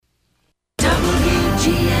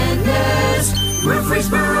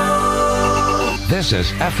Murfreesboro. This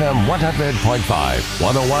is FM 100.5,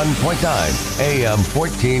 101.9, AM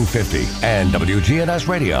 1450, and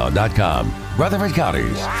WGNSradio.com. Rutherford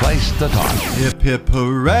County's place to talk. Hip, hip,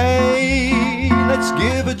 hooray, let's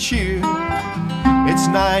give a cheer. It's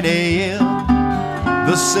 9 a.m.,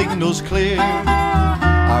 the signal's clear.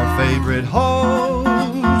 Our favorite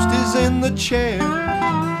host is in the chair.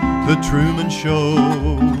 The Truman Show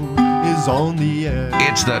is on the air.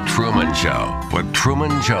 It's The Truman Show with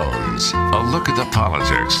Truman Jones. A look at the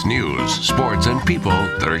politics, news, sports, and people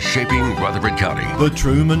that are shaping Rutherford County. The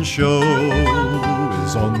Truman Show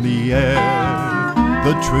is on the air.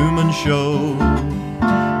 The Truman Show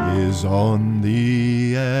is on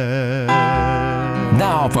the air.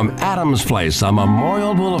 Now from Adams Place on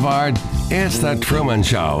Memorial Boulevard, it's The Truman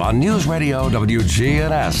Show on News Radio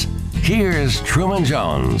WGNS. Here's Truman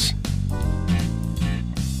Jones.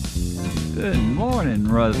 Good morning,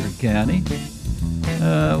 Rutherford County.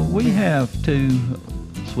 We have two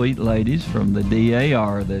sweet ladies from the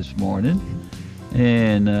DAR this morning,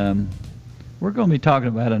 and we're going to be talking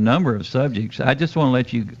about a number of subjects. I just want to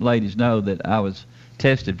let you ladies know that I was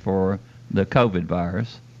tested for the COVID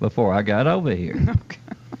virus before I got over here.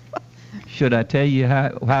 Should I tell you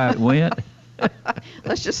how it went?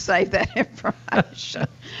 Let's just save that information.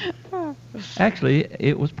 Actually,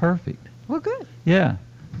 it was perfect. Well, good. Yeah,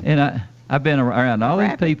 and I've been around all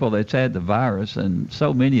these people that's had the virus, and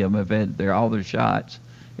so many of them have had all their shots.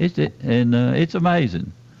 It's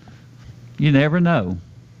amazing. You never know.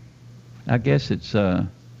 I guess it's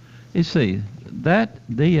you see, that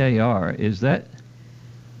DAR, is that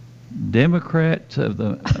Democrats of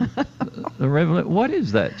the Revolution? What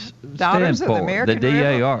is that Daughters stand of the for? American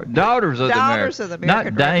The DAR. Daughters of the American Revolution.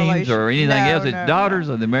 Not dames or anything else. It's No. Daughters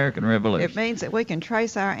of the American Revolution. It means that we can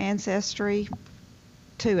trace our ancestry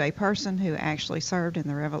to a person who actually served in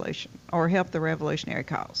the Revolution or helped the revolutionary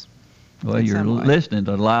cause. Well, in you're some way. listening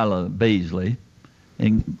to Lila Beasley,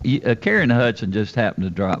 and Karen Hudson just happened to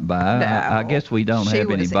drop by. No, I guess we don't she have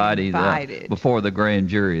was anybody invited. before the grand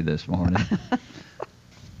jury this morning.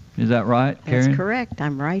 Is that right, Karen? That's correct.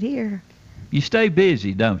 I'm right here. You stay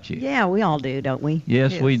busy, don't you? Yeah, we all do, don't we?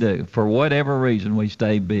 Yes, we Yes. do. For whatever reason, we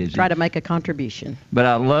stay busy. Try to make a contribution. But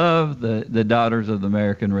I love the Daughters of the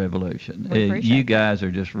American Revolution. We appreciate You that. guys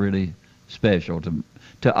are just really special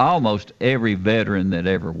to almost every veteran that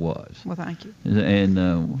ever was. Well, thank you. And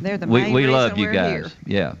They're the we main we reason love you we're guys. here.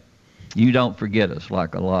 Yeah, you don't forget us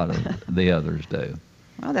like a lot of the others do.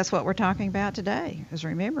 Well, that's what we're talking about today, is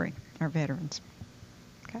remembering our veterans.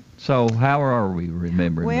 So how are we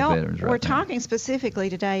remembering Well, the veterans right we're now? talking specifically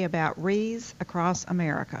today about wreaths across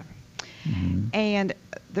America. Mhm. And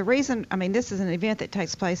the reason, this is an event that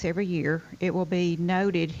takes place every year. It will be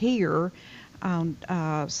noted here on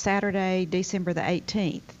Saturday, December the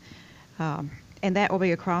 18th. And that will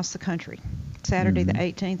be across the country. Saturday the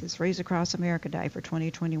 18th is Wreaths Across America Day for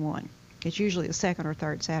 2021. It's usually the second or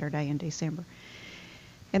third Saturday in December.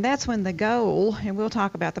 And that's when the goal, and we'll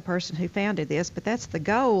talk about the person who founded this, but that's the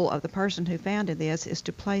goal of the person who founded this, is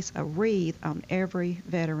to place a wreath on every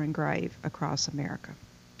veteran grave across America.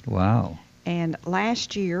 Wow. And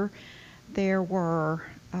last year, there were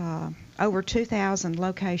over 2,000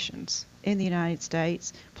 locations in the United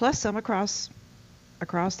States, plus some across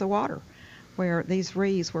the water, where these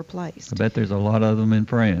wreaths were placed. I bet there's a lot of them in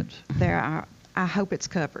France. There are. I hope it's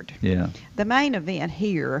covered. Yeah. The main event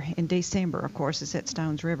here in December, of course, is at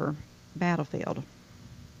Stones River Battlefield.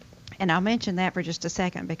 And I'll mention that for just a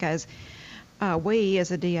second because we, as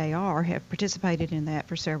a DAR, have participated in that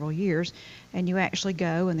for several years. And you actually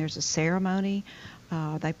go and there's a ceremony.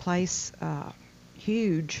 They place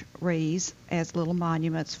huge wreaths as little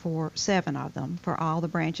monuments, for 7 of them, for all the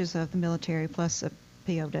branches of the military plus the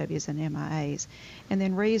POWs and MIAs. And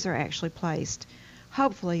then wreaths are actually placed,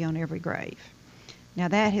 hopefully, on every grave. Now,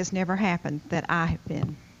 that has never happened that I have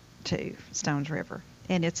been to Stones River.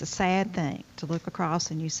 And it's a sad thing to look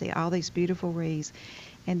across and you see all these beautiful wreaths.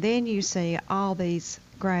 And then you see all these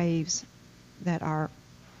graves that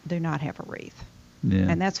do not have a wreath. Yeah.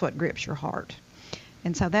 And that's what grips your heart.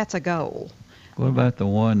 And so that's a goal. What about the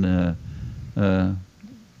one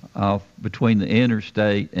off between the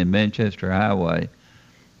interstate and Manchester Highway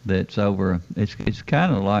that's over? It's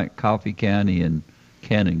kind of like Coffee County and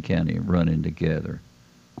Cannon County running together.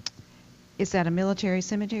 Is that a military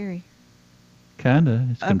cemetery? Kind of.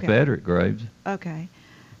 It's Okay. Confederate graves. Okay.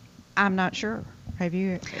 I'm not sure. Have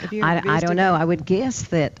you ever I visited? don't know. I would guess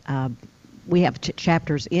that we have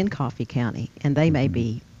chapters in Coffee County, and they may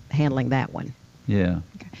be handling that one. Yeah.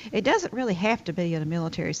 Okay. It doesn't really have to be at a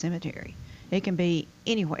military cemetery. It can be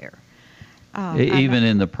anywhere. Even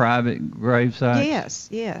in the private grave sites?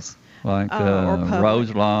 Yes. Like or public.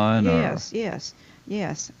 Roselawn?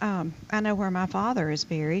 Yes. I know where my father is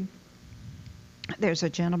buried. There's a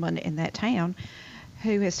gentleman in that town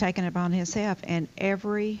who has taken it upon himself, and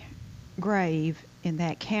every grave in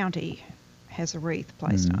that county has a wreath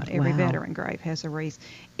placed on it. Every Wow. veteran grave has a wreath,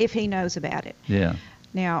 if he knows about it. Yeah.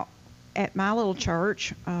 Now, at my little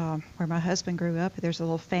church, where my husband grew up, there's a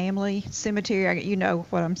little family cemetery. You know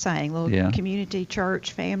what I'm saying, little Yeah. community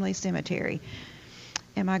church family cemetery.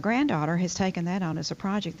 And my granddaughter has taken that on as a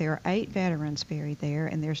project. There are 8 veterans buried there,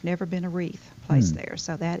 and there's never been a wreath placed there.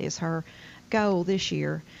 So that is her goal this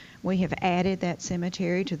year. We have added that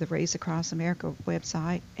cemetery to the Wreaths Across America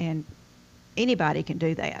website, and anybody can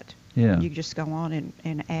do that. Yeah. You just go on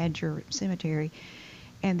and add your cemetery,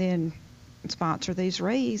 and then sponsor these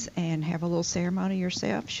wreaths and have a little ceremony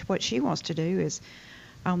yourself. What she wants to do is,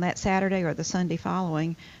 on that Saturday or the Sunday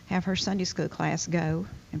following, have her Sunday school class go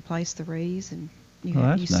and place the wreaths, and you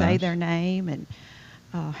that's say nice. their name and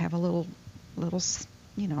have a little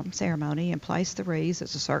ceremony and place the wreaths.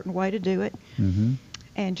 It's a certain way to do it, Mm-hmm.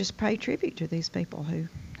 and just pay tribute to these people who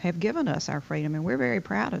have given us our freedom, and we're very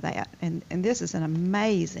proud of that. And this is an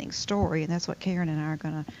amazing story, and that's what Karen and I are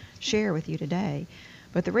going to share with you today.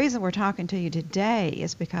 But the reason we're talking to you today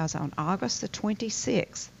is because on August the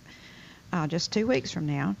 26th, just 2 weeks from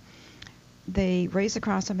now, the Wreaths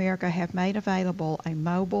Across America have made available a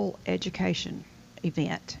mobile education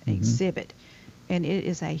event, exhibit, and it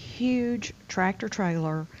is a huge tractor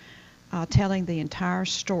trailer telling the entire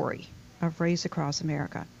story of Wreaths Across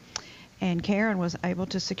America. And Karen was able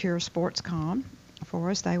to secure Sportscom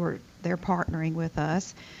for us. They're partnering with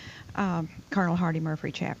us, Colonel Hardy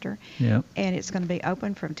Murphy chapter. Yep. And it's going to be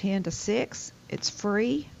open from 10 to 6. It's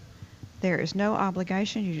free. There is no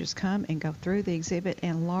obligation. You just come and go through the exhibit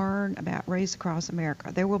and learn about Wreaths Across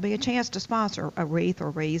America. There will be a chance to sponsor a wreath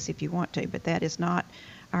or wreaths if you want to, but that is not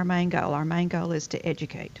our main goal. Our main goal is to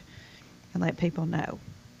educate and let people know.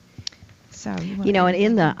 So And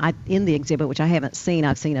in the exhibit, which I haven't seen,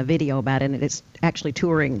 I've seen a video about it, and it's actually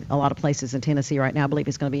touring a lot of places in Tennessee right now. I believe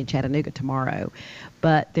it's going to be in Chattanooga tomorrow.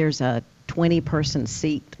 But there's a 20-person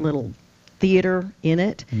seat little theater in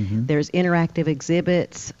it. Mm-hmm. There's interactive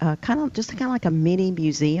exhibits, kind of like a mini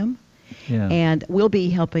museum. Yeah. And we'll be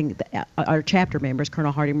helping our chapter members.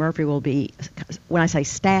 Colonel Hardy Murphy will be, when I say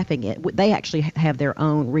staffing it, they actually have their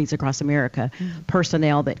own Wreaths Across America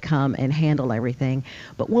personnel that come and handle everything.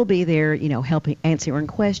 But we'll be there, helping, answering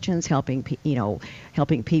questions, helping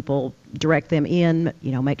people direct them in,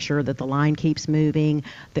 make sure that the line keeps moving.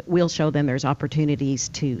 That we'll show them there's opportunities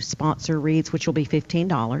to sponsor wreaths, which will be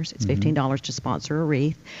 $15. It's $15 to sponsor a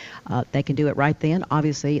wreath. They can do it right then.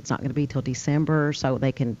 Obviously, it's not going to be till December, so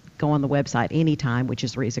they can go on the website anytime, which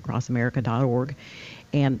is wreathsacrossamerica.org,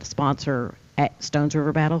 and sponsor at Stones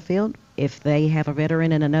River Battlefield. If they have a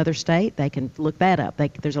veteran in another state, they can look that up.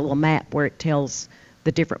 There's a little map where it tells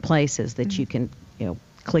the different places that you can,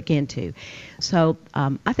 click into. So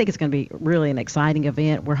I think it's going to be really an exciting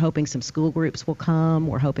event. We're hoping some school groups will come.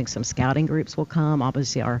 We're hoping some scouting groups will come.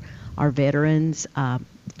 Obviously, our veterans,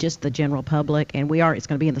 just the general public, and it's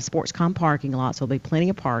going to be in the Sportscom parking lot, so there'll be plenty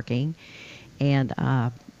of parking. And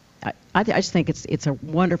I just think it's a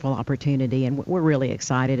wonderful opportunity, and we're really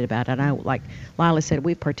excited about it. Like Lila said,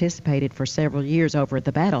 we've participated for several years over at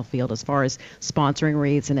the battlefield as far as sponsoring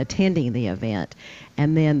wreaths and attending the event.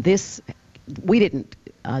 And then we didn't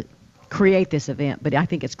create this event, but I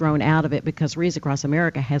think it's grown out of it because Wreaths Across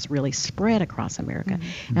America has really spread across America.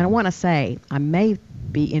 And I want to say, I may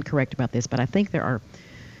be incorrect about this, but I think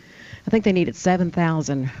they needed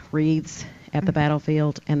 7,000 wreaths at the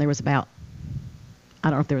battlefield, and there was about, I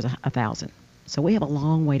don't know if there was 1,000. So we have a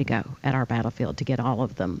long way to go at our battlefield to get all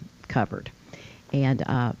of them covered. And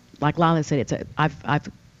like Lila said, I've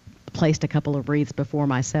placed a couple of wreaths before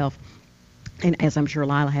myself, and as I'm sure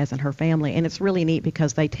Lila has and her family, and it's really neat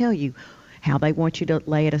because they tell you how they want you to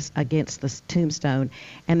lay it against the tombstone,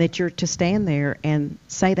 and that you're to stand there and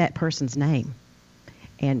say that person's name,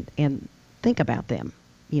 and think about them,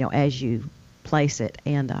 as you place it,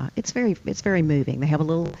 and it's very moving. They have a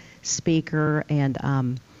little speaker, and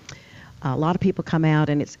a lot of people come out,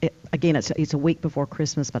 and it's a week before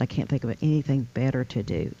Christmas, but I can't think of anything better to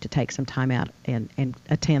do to take some time out and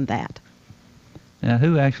attend that. Now,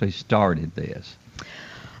 who actually started this?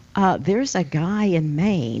 There's a guy in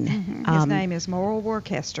Maine. His name is Merle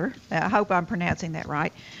Worcester. I hope I'm pronouncing that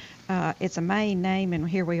right. It's a Maine name, and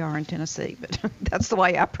here we are in Tennessee, but that's the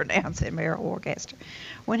way I pronounce it, Merle Worcester.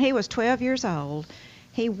 When he was 12 years old,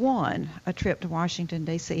 he won a trip to Washington,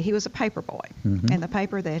 D.C. He was a paper boy, and the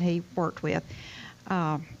paper that he worked with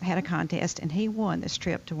had a contest, and he won this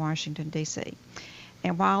trip to Washington, D.C.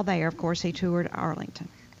 And while there, of course, he toured Arlington.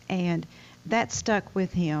 And that stuck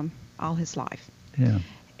with him all his life. Yeah.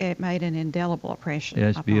 It made an indelible impression. Yeah,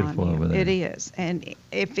 it's upon beautiful him. over there. It is. And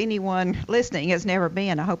if anyone listening has never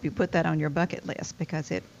been, I hope you put that on your bucket list,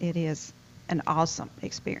 because it is an awesome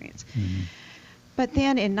experience. Mhm. But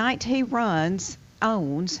then he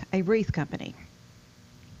owns a wreath company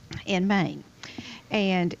in Maine.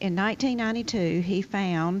 And in 1992, he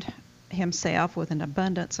found himself with an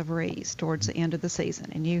abundance of wreaths towards the end of the season,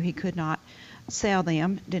 and knew he could not sell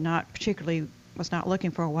them, was not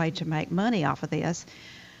looking for a way to make money off of this.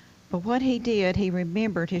 But what he did, he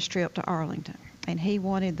remembered his trip to Arlington, and he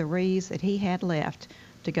wanted the wreaths that he had left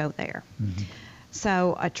to go there. Mhm.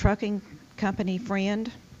 So a trucking company friend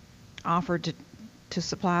offered to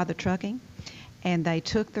supply the trucking, and they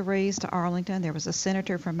took the wreaths to Arlington. There was a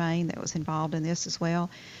senator from Maine that was involved in this as well,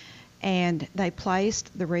 and they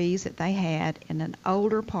placed the wreaths that they had in an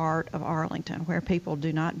older part of Arlington where people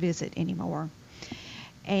do not visit anymore.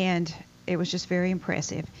 And it was just very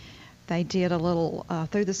impressive. They did a little,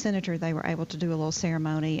 through the senator, they were able to do a little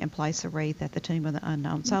ceremony and place a wreath at the tomb of the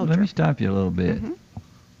unknown soldier. Let me stop you a little bit. Mhm.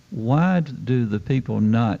 Why do the people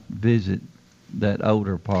not visit that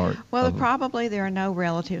older part? Well, probably there are no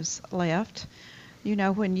relatives left. You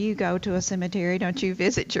know, when you go to a cemetery, don't you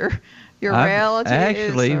visit your relatives?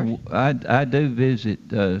 Actually, I do visit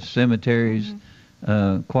cemeteries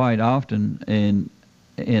quite often,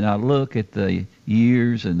 and I look at the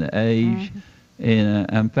years and the age, and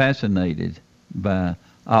I'm fascinated by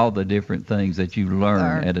all the different things that you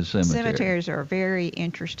learn at a cemetery. Cemeteries are very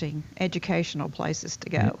interesting educational places to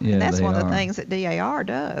go. Yeah, and that's they one of the are. things that DAR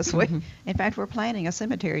does. In fact, we're planning a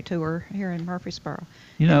cemetery tour here in Murfreesboro.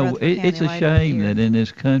 You in know, Rutherford it's County a later shame this year. that in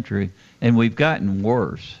this country, and we've gotten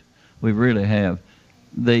worse, we really have,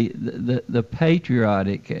 the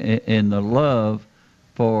patriotic and the love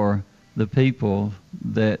for the people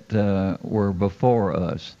that were before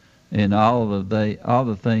us, and all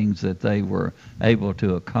the things that they were able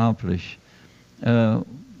to accomplish.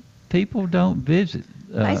 People don't visit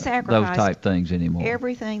They those sacrificed type things anymore.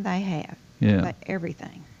 everything they have. Yeah.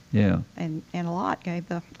 Everything. Yeah. And a lot gave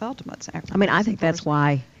the ultimate sacrifice. I mean, I think that's Of course.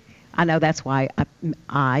 why,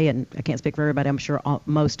 and I can't speak for everybody, I'm sure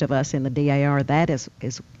most of us in the DAR, that is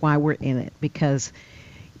why we're in it, because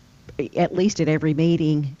at least at every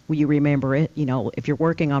meeting, you remember it. You know, if you're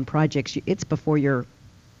working on projects, it's before your,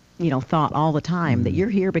 thought all the time that you're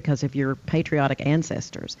here because of your patriotic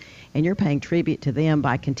ancestors, and you're paying tribute to them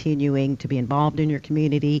by continuing to be involved in your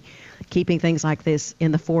community, keeping things like this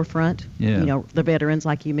in the forefront. Yeah. You know, the veterans,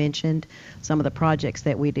 like you mentioned, some of the projects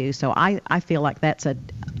that we do. So I feel like that's a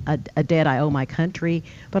debt I owe my country,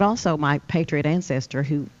 but also my patriot ancestor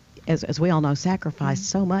who, as we all know, sacrificed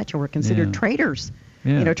so much, or were considered Yeah. traitors.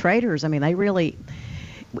 Yeah. Traitors. I mean,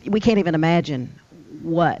 we can't even imagine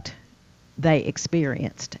what they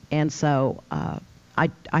experienced. And so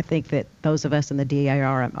I think that those of us in the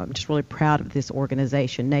DAR, I'm just really proud of this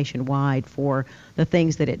organization nationwide for the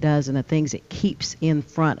things that it does and the things it keeps in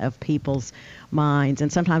front of people's minds.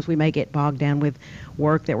 And sometimes we may get bogged down with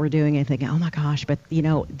work that we're doing and thinking, oh my gosh, but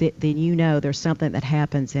then there's something that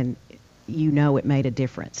happens and it made a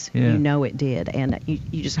difference. Yeah. It did. And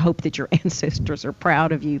you just hope that your ancestors are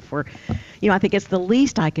proud of you for, I think it's the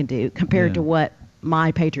least I can do compared to what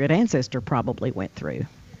my patriot ancestor probably went through.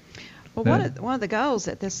 Well, one of the goals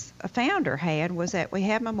that this founder had was that we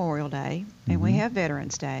have Memorial Day and we have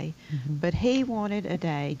Veterans Day, but he wanted a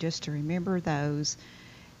day just to remember those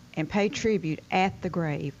and pay tribute at the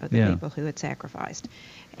grave of the people who had sacrificed.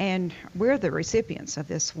 And we're the recipients of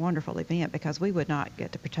this wonderful event because we would not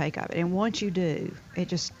get to partake of it. And once you do, it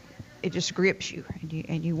just grips you,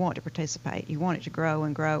 and you want to participate. You want it to grow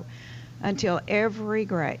and grow until every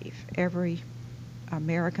grave, every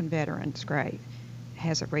American veteran's grave,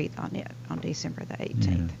 has a wreath on it on December the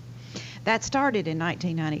 18th. Yeah. That started in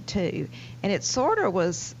 1992, and it sort of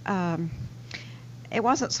was, it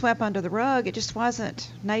wasn't swept under the rug. It just wasn't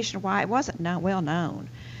nationwide. It wasn't well known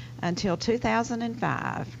until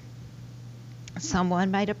 2005.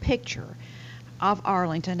 Someone made a picture of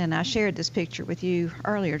Arlington, and I shared this picture with you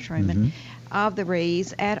earlier, Truman, of the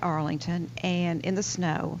wreaths at Arlington and in the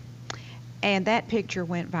snow, and that picture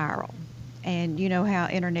went viral. And you know how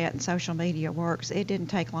internet and social media works. It didn't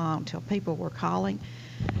take long until people were calling.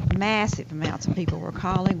 Massive amounts of people were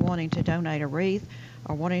calling, wanting to donate a wreath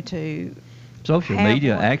or wanting to. Social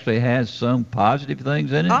media actually has some positive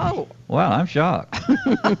things in it. Oh. Wow, I'm shocked.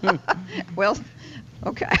 Well,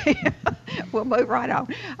 okay. We'll move right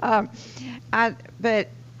on. But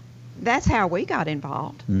that's how we got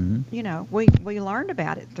involved. We learned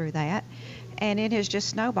about it through that. And it has just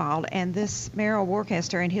snowballed. And this Merrill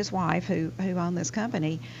Worcester and his wife, who own this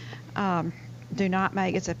company, do not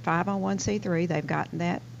make, it's a 501c3. They've gotten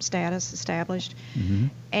that status established. Mm-hmm.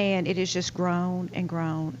 And it has just grown and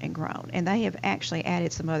grown and grown. And they have actually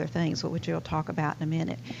added some other things, which we'll talk about in a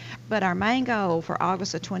minute. But our main goal for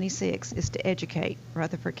August of 26 is to educate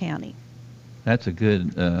Rutherford County. That's a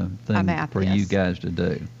good thing About for this. you guys to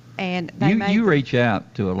do. And they You reach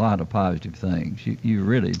out to a lot of positive things. You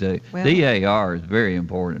really do. Well- DAR is very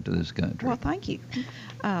important to this country. Well, thank you.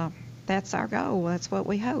 That's our goal. That's what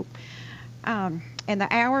we hope. And the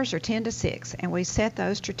hours are 10 to 6, and we set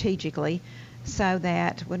those strategically so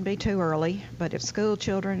that it wouldn't be too early. But if school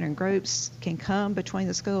children and groups can come between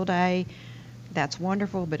the school day, that's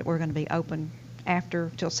wonderful. But we're going to be open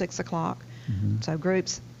after till 6 o'clock. Mhm. So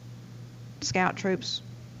groups, scout troops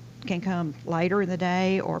can come later in the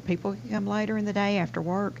day, or people can come later in the day after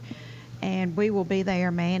work, and we will be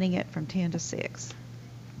there manning it from 10 to 6.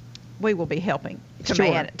 We will be helping to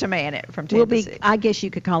Sure. man it from 10 We'll to be, 6. I guess you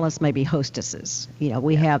could call us maybe hostesses.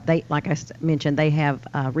 We have, like I mentioned, they have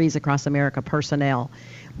Reads Across America personnel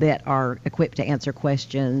that are equipped to answer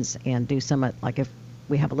questions and do some, like if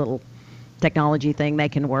we have a little technology thing, they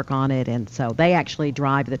can work on it. And so they actually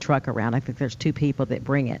drive the truck around. I think there's 2 people that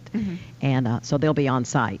bring it. Mhm. And so they'll be on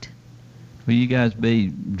site. Will you guys be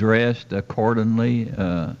dressed accordingly?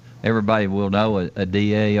 Everybody will know a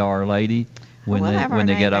DAR lady when We'll have our they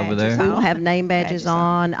name get over badges there. We will have name badges Badges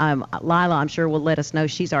on. on. Lila, I'm sure, will let us know.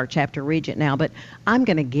 She's our chapter regent now, but I'm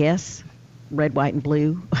going to guess red, white, and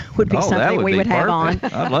blue would be Oh, that something would we be would have on.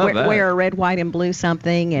 perfect. I love that. Wear a red, white, and blue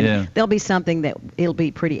something, and Yeah. there'll be something that it'll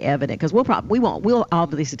be pretty evident because we'll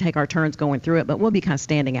obviously take our turns going through it, but we'll be kind of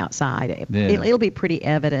standing outside. Yeah. It'll be pretty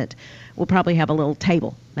evident. We'll probably have a little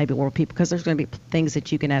table, maybe where people, because there's going to be things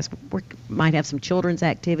that you can ask. We might have some children's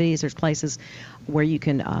activities. There's places where you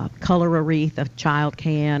can color a wreath, a child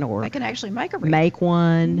can, or They can actually make a wreath. make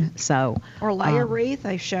one. So Or lay a wreath.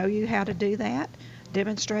 They show you how to do that,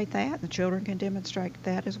 demonstrate that. The children can demonstrate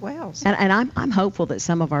that as well. So And I'm hopeful that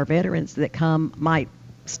some of our veterans that come might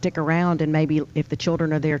stick around and maybe if the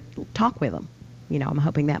children are there, talk with them. I'm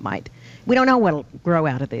hoping that might. We don't know what'll grow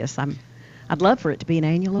out of this. I'd love for it to be an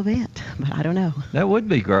annual event, but I don't know. That would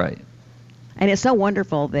be great. And it's so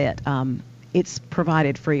wonderful that it's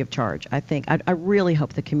provided free of charge. I really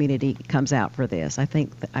hope the community comes out for this. I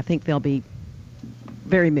think they'll be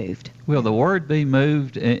very moved. Will the word be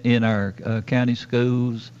moved in our county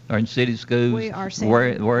schools or in city schools we are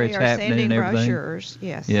sending, where it's we are happening sending and everything? brochures,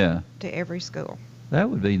 yes, Yeah, to every school. that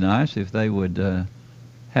would be nice if they would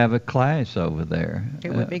have a class over there.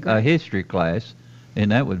 It would be A great. history class,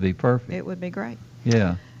 and that would be perfect. It would be great.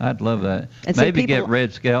 Yeah, I'd love that. And see, Maybe get people-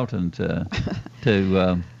 Red Skelton to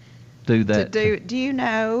do that. Do you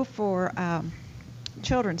know for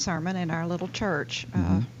children's sermon in our little church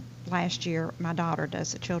Mhm. last year, my daughter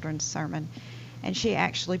does a children's sermon, and she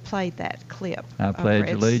actually played that clip. I of pledge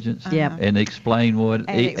Red's- allegiance. Yep. And explain what And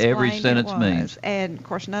every explained it sentence was. means. And of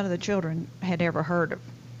course, none of the children had ever heard of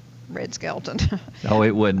Red Skelton. Oh,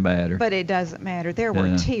 it wouldn't matter. But it doesn't matter. There were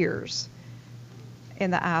Yeah. tears in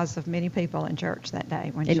the eyes of many people in church that day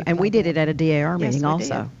when she And we played did it that. at a DAR Yes, meeting we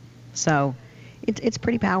also. did. So it's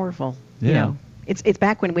pretty powerful. Yeah. It's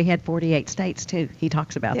back when we had 48 states too. He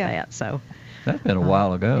talks about Yeah. that. So That's been a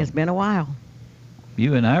while ago. it's been a while.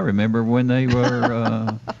 You and I remember when they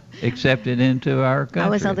were accepted into our country. I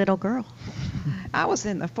was a little girl. I was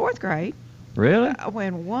in the 4th grade Really?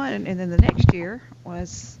 when one, and then the next year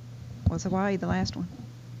was Hawaii, the last one.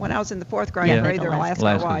 When I was in the 4th grade, Yeah, we the either last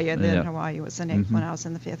last one. Hawaii, and then Yeah. Hawaii was the next Mhm. when I was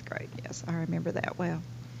in the 5th grade. Yes, I remember that well.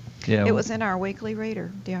 Yeah. It was in our weekly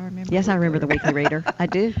reader. Do y'all remember? Yes, I remember the Weekly Reader. I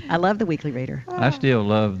do. I love the Weekly Reader. I still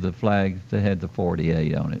love the flag that had the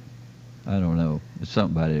 48 on it. I don't know. It's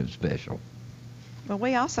something about it was special. Well,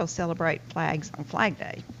 we also celebrate flags on Flag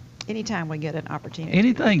Day. Anytime we get an opportunity. we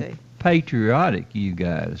Anything do. patriotic you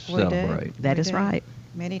guys We do. celebrate. That We is do. right.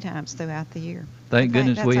 Many times throughout the year. Thank In fact,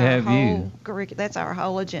 goodness we that's our have you. whole That's our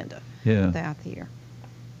whole agenda Yeah. throughout the year.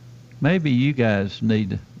 Maybe you guys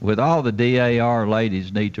need, with all the DAR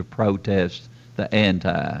ladies, need to protest the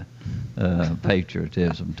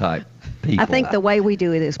anti-patriotism type people. I think the way we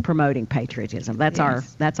do it is promoting patriotism. That's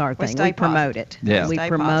Yes. our We thing. stay We promote positive. it. Yeah. We Stay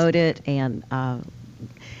promote it, and I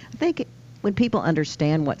think when people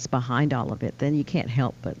understand what's behind all of it, then you can't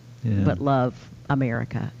help but Yeah. love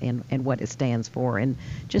America and what it stands for, and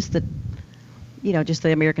just the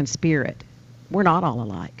American spirit. We're not all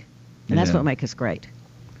alike, and that's Yeah. what makes us great.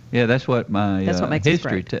 Yeah, that's what my That's what makes us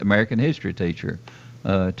great. American history teacher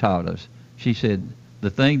taught us. She said the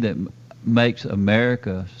thing that makes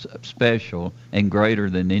America special and greater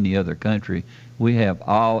than any other country. We have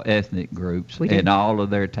all ethnic groups, We do. and all of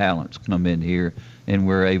their talents come in here, and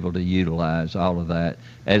we're able to utilize all of that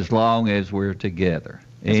as long as we're together.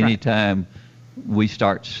 That's right. Anytime we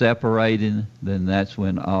start separating, then that's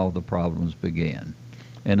when all the problems begin.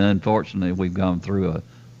 And unfortunately, we've gone through a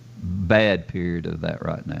bad period of that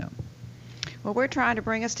right now. Well, we're trying to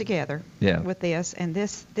bring us together Yeah. with this, and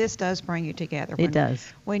this does bring you together. It does.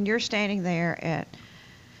 When you're standing there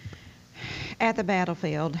at the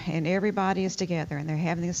battlefield, and everybody is together, and they're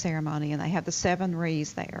having the ceremony, and they have the 7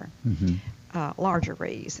 wreaths there, larger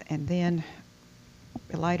wreaths, and then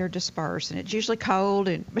later disperse, and it's usually cold,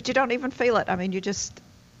 but you don't even feel it. I mean, you're just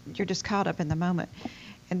caught up in the moment,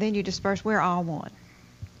 and then you disperse. We're all one,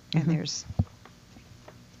 and there's.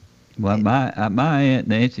 Well, my Aunt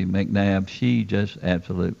Nancy McNabb, she just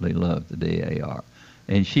absolutely loved the DAR,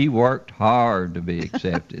 and she worked hard to be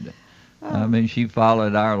accepted. I mean, she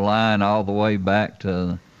followed our line all the way back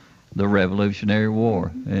to the Revolutionary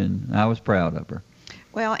War, and I was proud of her.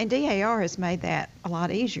 Well, and DAR has made that a lot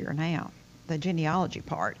easier now, the genealogy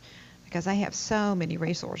part, because they have so many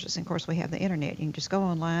resources. And of course, we have the internet. You can just go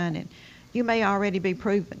online, and you may already be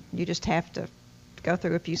proven. You just have to go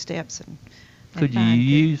through a few steps and Could you find it.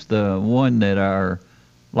 use the one that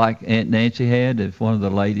like Aunt Nancy had, if one of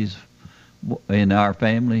the ladies in our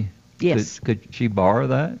family? Yes. Could she borrow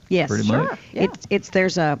that? Yes, Pretty Sure. much? Yeah.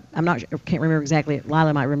 There's a, I'm not sure, can't remember exactly,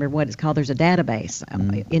 Lila might remember what it's called. There's a database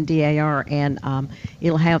in DAR, and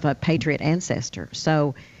it'll have a Patriot ancestor.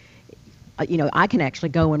 So, I can actually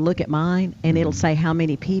go and look at mine, and it'll say how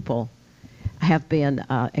many people have been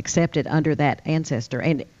accepted under that ancestor.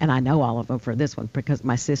 And I know all of them for this one, because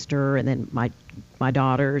my sister, and then my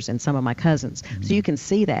daughters, and some of my cousins. So you can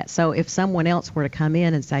see that. So if someone else were to come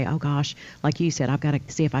in and say, oh gosh, like you said, I've got to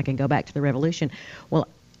see if I can go back to the Revolution. Well,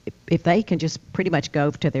 if they can just pretty much go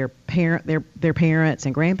to their parents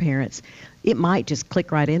and grandparents, it might just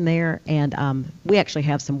click right in there. And we actually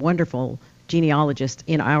have some wonderful genealogists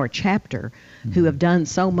in our chapter who have done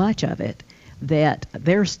so much of it that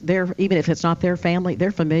they're even if it's not their family,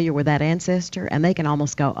 they're familiar with that ancestor, and they can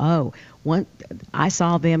almost go, I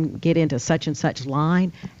saw them get into such and such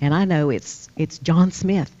line, and I know it's John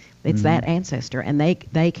Smith. It's that ancestor, and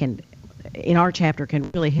they can, in our chapter,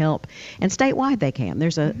 can really help, and statewide they can.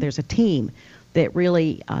 There's a team that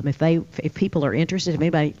really, if people are interested, if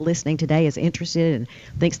anybody listening today is interested and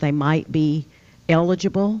thinks they might be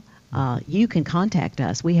eligible, you can contact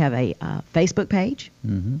us. We have a Facebook page,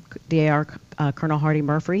 DAR Colonel Hardy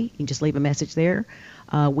Murphy. You can just leave a message there.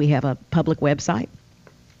 We have a public website.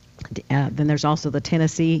 Then there's also the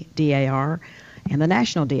Tennessee DAR and the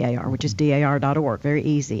National DAR, which is dar.org. Very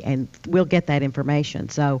easy, and we'll get that information.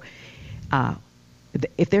 So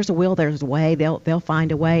if there's a will, there's a way. They'll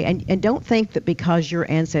find a way. And don't think that because your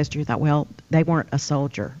ancestor thought, well, they weren't a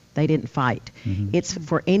soldier, they didn't fight. It's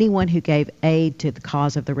for anyone who gave aid to the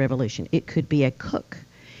cause of the Revolution. It could be a cook.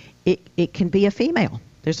 It can be a female.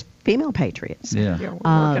 There's female patriots. Yeah. Yeah,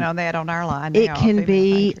 we're working on that on our line now. It can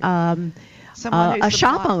be Someone who a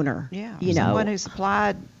shop supplied- owner. Yeah, you someone know. who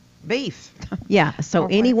supplied beef. Yeah, so Or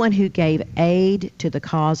what- anyone who gave aid to the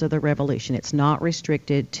cause of the Revolution. It's not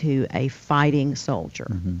restricted to a fighting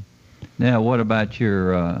soldier. Now, what about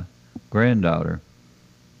your granddaughter?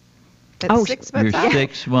 That's Oh, 6 Your months old.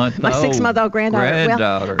 6-month-old My 6-month-old granddaughter.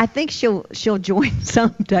 Well, I think she'll join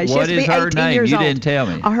someday. She What has to be is her 18 name? years You old. didn't tell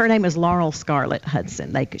me. Her name is Laurel Scarlett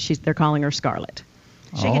Hudson. They're calling her Scarlett.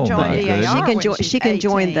 She can join my the goodness. DAR. She can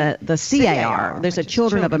join 18. the CAR. There's a which is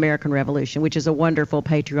Children of American Revolution, which is a wonderful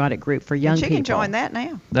patriotic group for young She people. can join that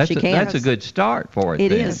now. She can. That's a good start for it. It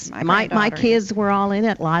then. is. My My granddaughter kids were all in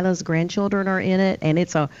it. Lila's grandchildren are in it, and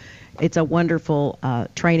it's a wonderful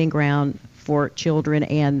training ground for children.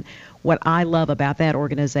 And what I love about that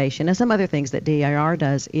organization, and some other things that DAR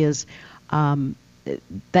does, is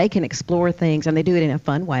they can explore things, and they do it in a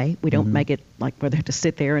fun way. We don't make it like where they have to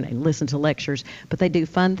sit there and listen to lectures, but they do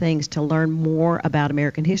fun things to learn more about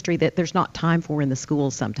American history that there's not time for in the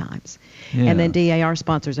schools sometimes. Yeah. And then DAR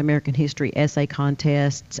sponsors American history essay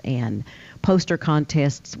contests and poster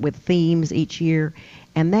contests with themes each year,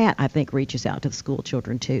 and that, I think, reaches out to the school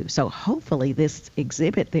children too. So hopefully this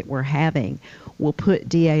exhibit that we're having will put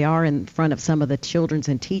DAR in front of some of the children's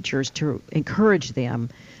and teachers to encourage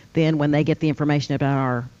them. Then when they get the information about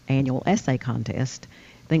our annual essay contest,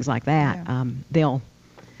 things like that, Yeah. they'll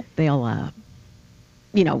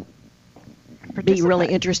be really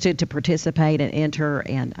interested to participate and enter.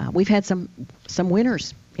 And we've had some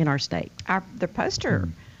winners in our state. The poster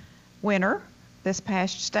winner,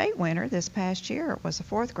 state winner this past year was a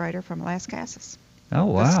 4th grader from Las Casas. Oh,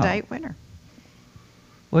 wow. The state winner.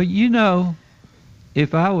 Well, you know,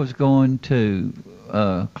 if I was going to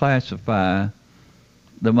classify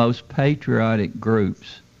the most patriotic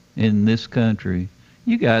groups in this country,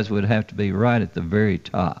 you guys would have to be right at the very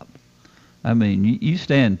top. I mean, you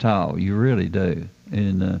stand tall, you really do.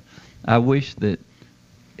 And I wish that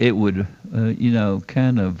it would,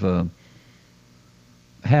 kind of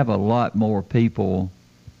have a lot more people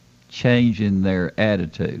changing their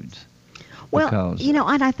attitudes. Well, Because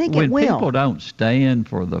and I think when it will. people don't stand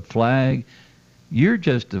for the flag, you're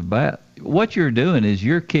just about, what you're doing is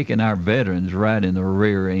you're kicking our veterans right in the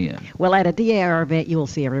rear end. Well, at a DAR event, you will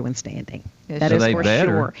see everyone standing. Yes, That so is they for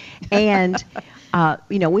better. sure. And,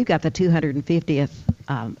 we've got the 250th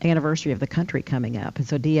anniversary of the country coming up, and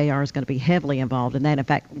so DAR is going to be heavily involved in that. In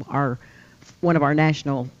fact, one of our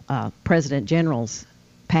national president generals,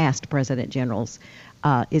 past president generals,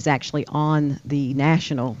 is actually on the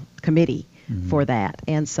national committee for that.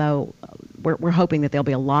 And so we're hoping that there'll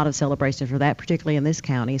be a lot of celebration for that, particularly in this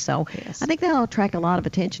county. So Yes. I think that'll attract a lot of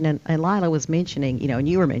attention. And Lila was mentioning, and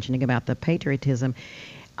you were mentioning about the patriotism.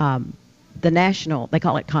 The national, they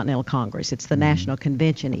call it Continental Congress. It's the national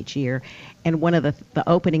convention each year. And one of the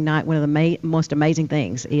opening night, one of the most amazing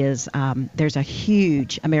things is there's a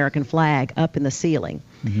huge American flag up in the ceiling.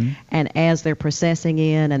 And as they're processing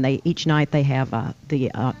in, and each night they have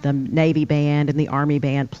the Navy band and the Army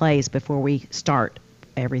band plays before we start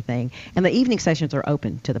everything. And the evening sessions are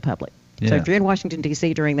open to the public. So Yeah. if you're in Washington,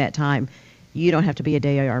 D.C. during that time, you don't have to be a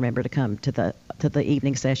DAR member to come to the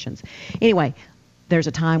evening sessions. Anyway, there's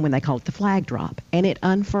a time when they call it the flag drop, and it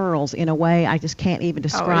unfurls in a way I just can't even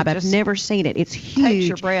describe. I've just never seen it. It's huge. Takes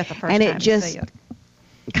your breath the first and time it just you see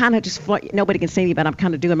it. kind of just nobody can see me, but I'm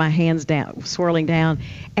kind of doing my hands down, swirling down,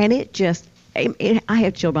 and it just I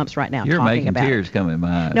have chill bumps right now You're talking making about tears it. come in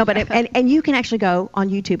my eyes. No, but and you can actually go on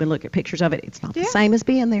YouTube and look at pictures of it. It's not the Yeah. same as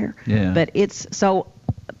being there. Yeah. But it's so.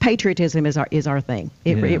 Patriotism is our thing.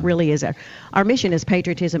 It Yeah. really is. Our mission is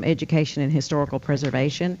patriotism, education, and historical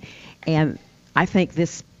preservation. And I think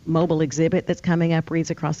this mobile exhibit that's coming up, Reads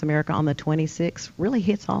Across America, on the 26th, really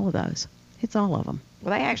hits all of those. Hits all of them.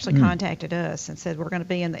 Well, they actually contacted us and said, we're going to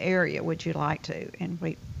be in the area. Would you like to? And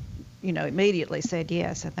we, immediately said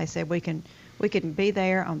yes. And they said, we can be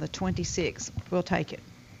there on the 26th. We'll take it.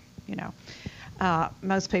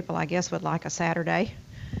 Most people, I guess, would like a Saturday.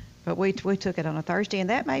 But we took it on a Thursday,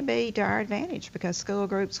 and that may be to our advantage because school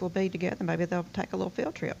groups will be together. Maybe they'll take a little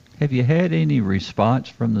field trip. Have you had any response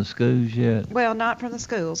from the schools yet? Well, not from the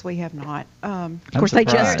schools. We have not. Of course, they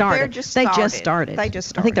just surprised. started. They're just They just started. started. They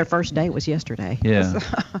just I think their started. first day was yesterday. Yeah.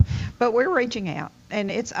 But we're reaching out,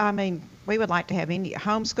 and we would like to have any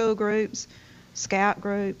homeschool groups, scout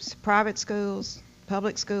groups, private schools,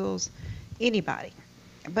 public schools, anybody.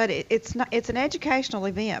 But it's an educational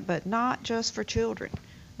event, but not just for children.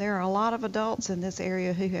 There are a lot of adults in this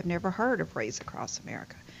area who have never heard of Reads Across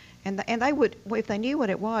America, and they would, if they knew what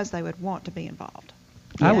it was, they would want to be involved.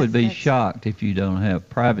 I would be That's- shocked if you don't have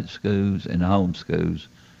private schools and home schools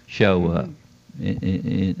show up.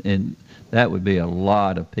 And that would be a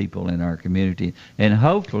lot of people in our community. And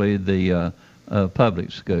hopefully the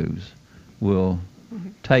public schools will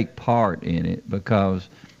take part in it because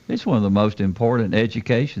it's one of the most important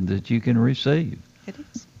educations that you can receive. It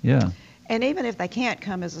is. Yeah. And even if they can't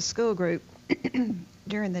come as a school group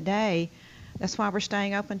during the day, that's why we're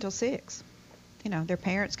staying open until 6. Their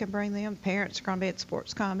parents can bring them. Parents are going to be at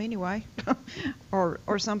SportsCom anyway, or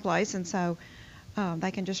someplace, and so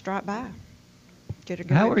they can just drop by. Get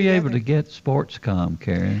a How group are you able together. to get SportsCom,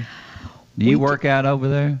 Karen? Do you work out over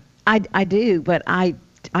there? I do, but I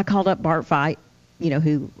called up Bart Fight,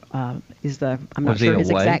 who is I'm not Was he sure his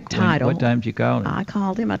awake? exact title. What time did you call him? I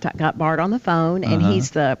called him. Got Bart on the phone, and Uh-huh.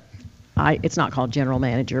 he's it's not called general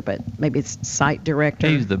manager, but maybe it's site director.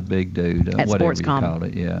 He's the big dude, At whatever you SportsCom. call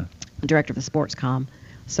it, yeah. Director of the SportsCom.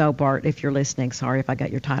 So Bart, if you're listening, sorry if I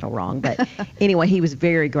got your title wrong, but anyway, he was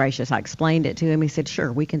very gracious. I explained it to him. He said,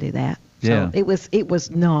 "Sure, we can do that." Yeah. So it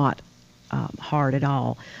was not hard at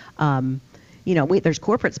all. There's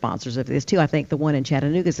corporate sponsors of this too. I think the one in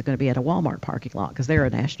Chattanooga is going to be at a Walmart parking lot because they're a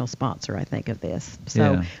national sponsor, I think, of this.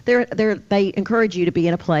 So they encourage you to be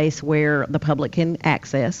in a place where the public can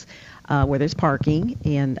access, where there's parking,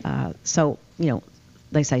 and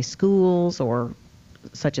they say schools or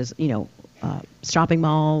such as shopping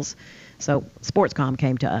malls. So SportsCom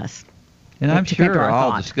came to us. And I'm to give sure our all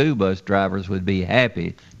the thought. school bus drivers would be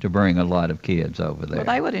happy to bring a lot of kids over there.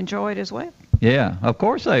 Well, they would enjoy it as well. Yeah, of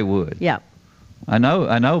course they would. Yeah. I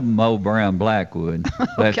know Mo Brown Black would.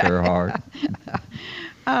 Bless her heart.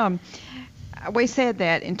 We said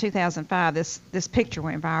that in 2005 this picture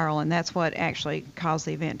went viral, and that's what actually caused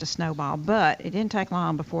the event to snowball. But it didn't take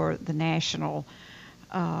long before the national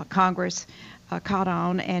Congress caught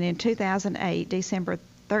on, and in 2008, December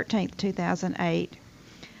 13th, 2008,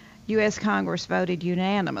 U.S. Congress voted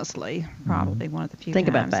unanimously, probably one of the few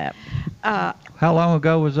Think times. about that. How long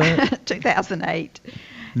ago was that? 2008.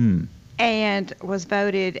 Hmm. And was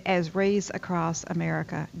voted as Wreaths Across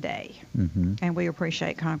America Day. Mm-hmm. And we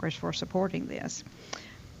appreciate Congress for supporting this.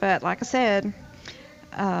 But like I said,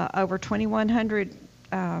 over 2,100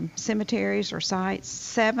 cemeteries or sites,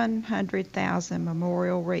 700,000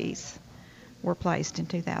 memorial wreaths were placed in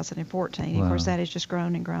 2014. Wow. Of course, that has just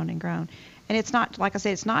grown and grown and grown. And it's not, like I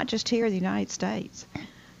said, it's not just here in the United States.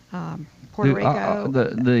 Puerto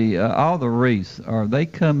Rico. All the wreaths, are they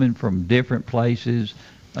coming from different places?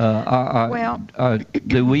 Do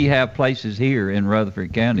we have places here in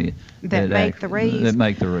Rutherford County that make the wreaths? That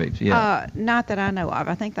make the wreaths, yeah. Not that I know of.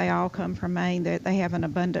 I think they all come from Maine. They have an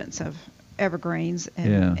abundance of evergreens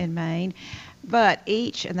in Maine. But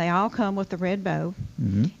and they all come with the red bow.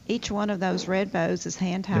 Mm-hmm. Each one of those red bows is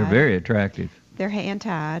hand-tied. They're very attractive. They're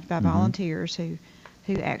hand-tied by volunteers who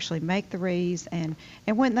actually make the wreaths. And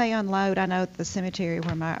when they unload, I know at the cemetery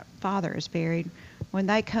where my father is buried, when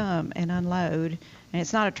they come and unload, and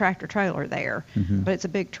it's not a tractor trailer there, but it's a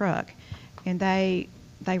big truck, and they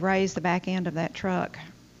raise the back end of that truck,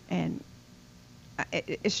 and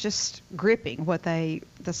it's just gripping the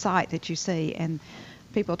sight that you see, and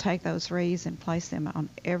people take those wreaths and place them on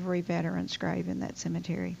every veteran's grave in that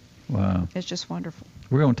cemetery. Wow. It's just wonderful.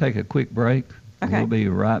 We're going to take a quick break. Okay. We'll be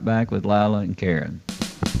right back with Lila and Karen.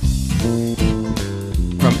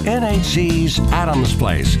 From NHC's Adams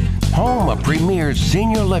Place, home of premier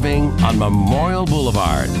senior living on Memorial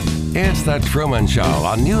Boulevard. It's The Truman Show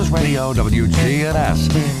on News Radio WGNS,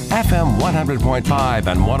 FM 100.5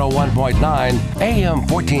 and 101.9, AM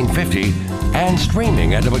 1450, and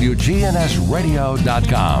streaming at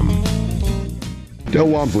WGNSradio.com. Del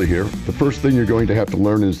Walmsley here. The first thing you're going to have to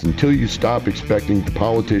learn is until you stop expecting the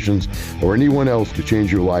politicians or anyone else to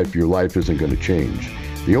change your life isn't going to change.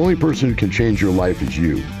 The only person who can change your life is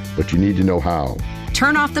you, but you need to know how.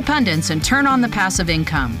 Turn off the pundits and turn on the passive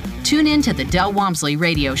income. Tune in to the Del Walmsley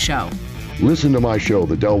Radio Show. Listen to my show,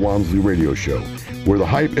 the Del Walmsley Radio Show, where the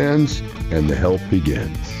hype ends and the help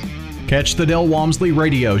begins. Catch the Del Walmsley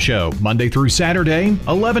Radio Show Monday through Saturday,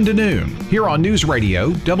 11 to noon, here on News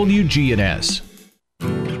Radio WGNS.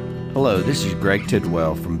 Hello, this is Greg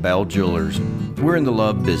Tidwell from Bell Jewelers. We're in the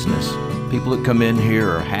love business. People that come in here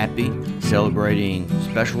are happy, celebrating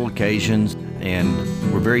special occasions, and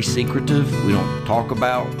we're very secretive. We don't talk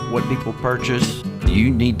about what people purchase.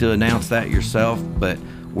 You need to announce that yourself, but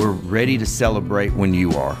we're ready to celebrate when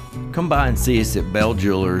you are. Come by and see us at Bell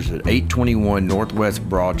Jewelers at 821 Northwest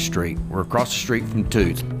Broad Street. We're across the street from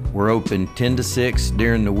Toots. We're open 10 to 6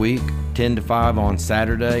 during the week, 10 to 5 on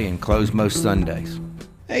Saturday, and close most Sundays.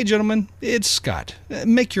 Hey gentlemen, it's Scott.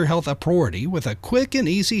 Make your health a priority with a quick and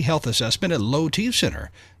easy health assessment at Low T Center.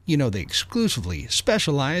 You know, they exclusively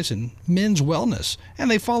specialize in men's wellness, and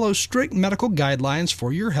they follow strict medical guidelines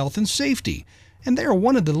for your health and safety. And they are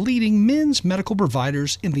one of the leading men's medical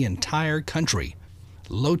providers in the entire country.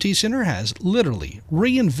 Low T Center has literally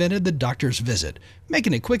reinvented the doctor's visit,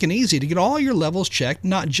 making it quick and easy to get all your levels checked,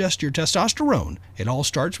 not just your testosterone. It all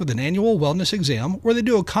starts with an annual wellness exam where they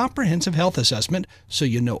do a comprehensive health assessment so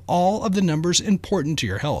you know all of the numbers important to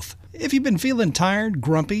your health. If you've been feeling tired,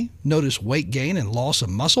 grumpy, notice weight gain and loss of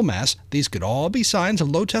muscle mass, these could all be signs of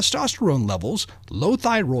low testosterone levels, low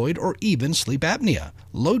thyroid, or even sleep apnea.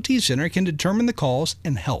 Low T Center can determine the cause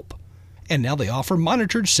and help. And now they offer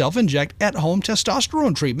monitored self-inject at-home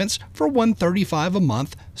testosterone treatments for $135 a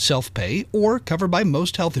month, self-pay, or covered by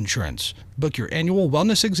most health insurance. Book your annual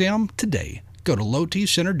wellness exam today. Go to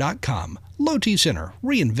lowtcenter.com. Low T Center,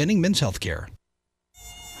 reinventing men's healthcare.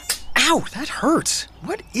 Ow, that hurts.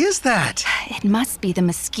 What is that? It must be the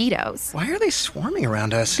mosquitoes. Why are they swarming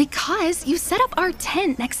around us? Because you set up our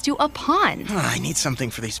tent next to a pond. I need something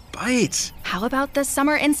for these bites. How about the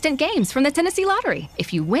Summer Instant Games from the Tennessee Lottery?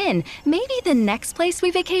 If you win, maybe the next place we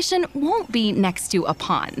vacation won't be next to a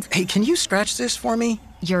pond. Hey, can you scratch this for me?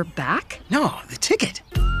 Your back? No, the ticket.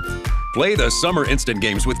 Play the Summer Instant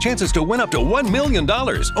Games with chances to win up to $1 million.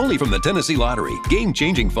 Only from the Tennessee Lottery.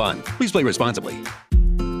 Game-changing fun. Please play responsibly.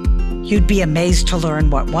 You'd be amazed to learn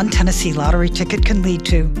what one Tennessee Lottery ticket can lead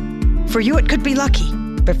to. For you, it could be lucky,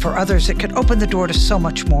 but for others, it could open the door to so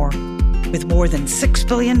much more. With more than $6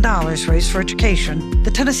 billion raised for education,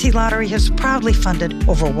 the Tennessee Lottery has proudly funded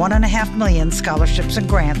over 1.5 million scholarships and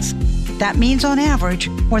grants. That means, on average,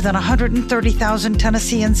 more than 130,000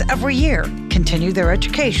 Tennesseans every year continue their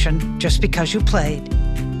education just because you played.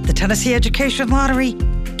 The Tennessee Education Lottery,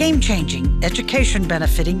 game-changing,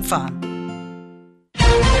 education-benefiting fun.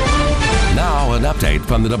 Now, an update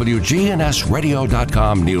from the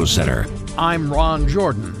WGNSradio.com News Center. I'm Ron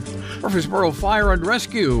Jordan. Murfreesboro Fire and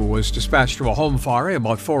Rescue was dispatched to a home fire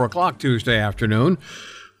about 4 o'clock Tuesday afternoon.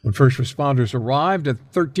 When first responders arrived at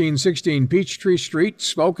 1316 Peachtree Street,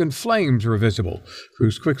 smoke and flames were visible.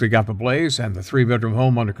 Crews quickly got the blaze and the three-bedroom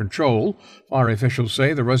home under control. Fire officials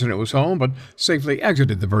say the resident was home but safely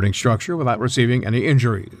exited the burning structure without receiving any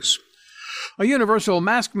injuries. A universal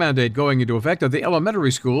mask mandate going into effect at the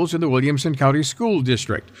elementary schools in the Williamson County School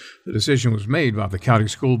District. The decision was made by the County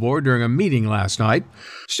School Board during a meeting last night.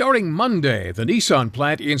 Starting Monday, the Nissan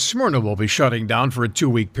plant in Smyrna will be shutting down for a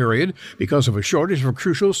 2-week period because of a shortage of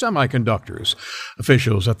crucial semiconductors.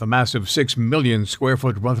 Officials at the massive 6 million square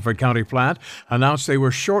foot Rutherford County plant announced they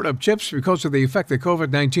were short of chips because of the effect the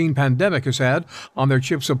COVID-19 pandemic has had on their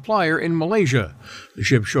chip supplier in Malaysia. The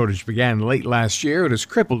chip shortage began late last year and has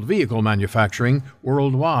crippled vehicle manufacturing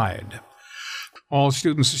worldwide. All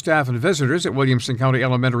students, staff, and visitors at Williamson County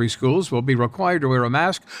Elementary Schools will be required to wear a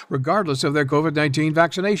mask regardless of their COVID-19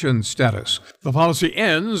 vaccination status. The policy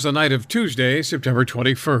ends the night of Tuesday, September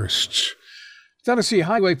 21st. Tennessee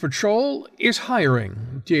Highway Patrol is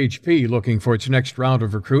hiring. THP looking for its next round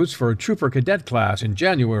of recruits for a trooper cadet class in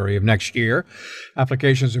January of next year.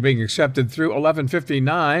 Applications are being accepted through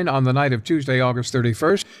 11:59 on the night of Tuesday, August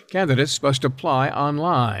 31st. Candidates must apply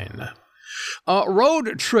online. A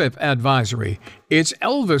road trip advisory. It's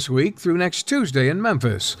Elvis Week through next Tuesday in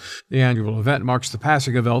Memphis. The annual event marks the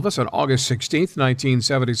passing of Elvis on August 16th,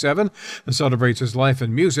 1977, and celebrates his life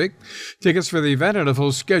and music. Tickets for the event and a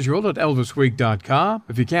full schedule at elvisweek.com.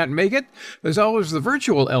 If you can't make it, there's always the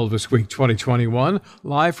virtual Elvis Week 2021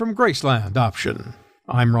 live from Graceland option.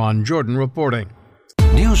 I'm Ron Jordan reporting.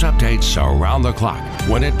 News updates around the clock,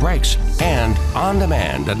 when it breaks, and on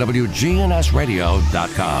demand at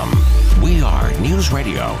WGNSradio.com. We are News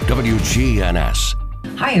Radio WGNS.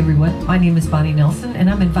 Hi everyone, my name is Bonnie Nelson and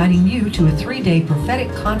I'm inviting you to a 3-day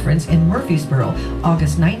prophetic conference in Murfreesboro,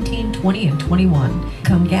 August 19, 20, and 21.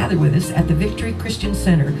 Come gather with us at the Victory Christian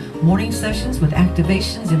Center. Morning sessions with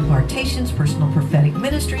activations, impartations, personal prophetic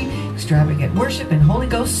ministry, extravagant worship, and Holy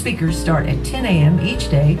Ghost speakers start at 10 a.m. each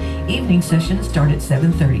day. Evening sessions start at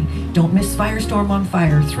 7:30. Don't miss Firestorm on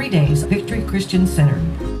Fire, 3 days, Victory Christian Center.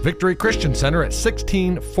 Victory Christian Center at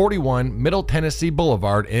 1641 Middle Tennessee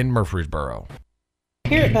Boulevard in Murfreesboro.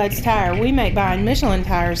 Here at Bud's Tire, we make buying Michelin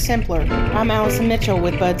tires simpler. I'm Allison Mitchell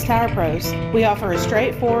with Bud's Tire Pros. We offer a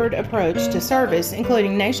straightforward approach to service,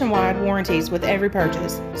 including nationwide warranties with every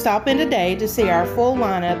purchase. Stop in today to see our full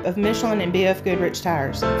lineup of Michelin and BF Goodrich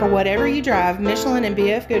tires. For whatever you drive, Michelin and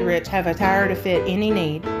BF Goodrich have a tire to fit any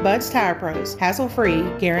need. Bud's Tire Pros, hassle-free,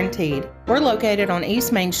 guaranteed. We're located on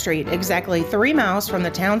East Main Street, exactly 3 miles from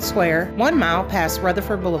the town square, 1 mile past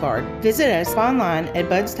Rutherford Boulevard. Visit us online at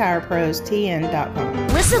budstirepros.tn.com.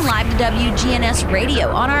 Listen live to WGNS Radio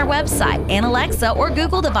on our website and Alexa or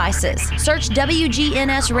Google devices. Search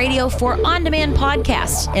WGNS Radio for on-demand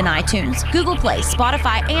podcasts in iTunes, Google Play,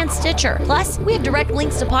 Spotify, and Stitcher. Plus, we have direct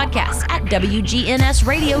links to podcasts at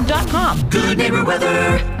WGNSradio.com. Good neighbor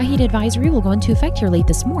weather. A heat advisory will go into effect here late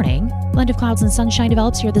this morning. Blend of clouds and sunshine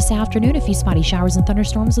develops here this afternoon. A few spotty showers and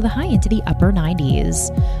thunderstorms with a high into the upper 90s.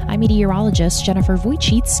 I'm meteorologist Jennifer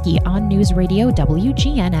Wojcicki on News Radio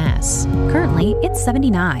WGNS. Currently, it's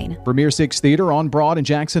 79. Premier Six Theater on Broad and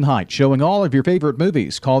Jackson Heights, showing all of your favorite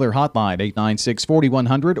movies. Call their hotline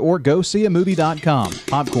 896-4100 or goseeamovie.com.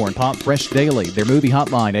 Popcorn Pop Fresh Daily, their movie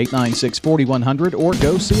hotline 896-4100 or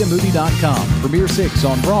goseeamovie.com. Premier Six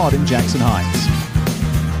on Broad and Jackson Heights.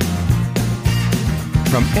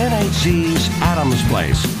 From NHC's Adams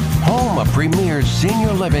Place, home of premier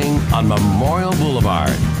senior living on Memorial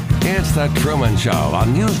Boulevard. It's The Truman Show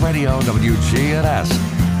on News Radio WGNS,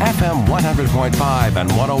 FM 100.5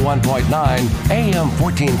 and 101.9, AM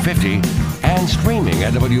 1450, and streaming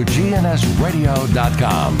at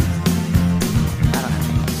WGNSradio.com.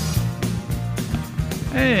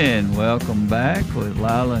 And welcome back with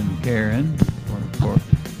Lila and Karen. Of course,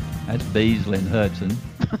 that's Beasley and Hudson.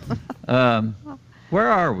 Where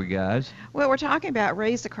are we, guys? Well, we're talking about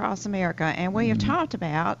Wreaths Across America, and we have talked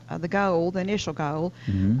about the goal, the initial goal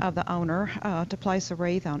of the owner to place a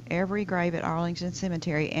wreath on every grave at Arlington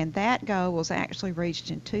Cemetery, and that goal was actually reached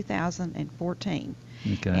in 2014.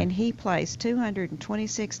 Okay. And he placed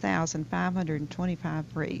 226,525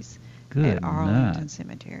 wreaths Good at Arlington night.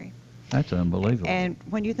 Cemetery. That's unbelievable. And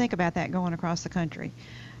when you think about that going across the country,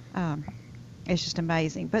 it's just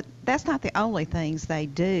amazing. But that's not the only things they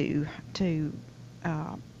do to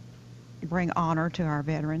bring honor to our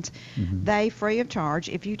veterans. They, free of charge,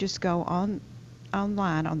 if you just go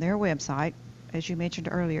online on their website, as you mentioned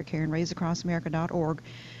earlier, Karen, wreathsacrossamerica.org,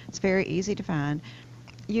 it's very easy to find.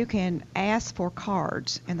 you can ask for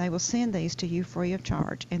cards, and they will send these to you free of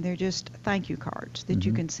charge. And they're just thank you cards that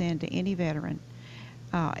you can send to any veteran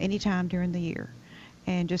anytime during the year,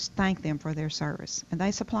 and just thank them for their service. And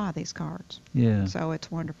they supply these cards. Yeah. So it's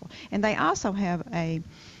wonderful. And they also have a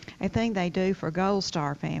thing they do for Gold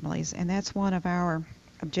Star families, and that's one of our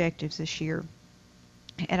objectives this year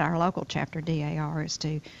at our local chapter DAR is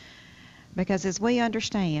to, because as we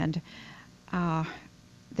understand,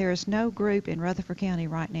 there is no group in Rutherford County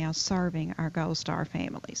right now serving our Gold Star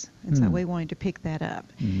families. And so we wanted to pick that up.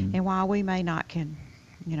 And while we may not can,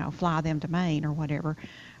 fly them to Maine or whatever,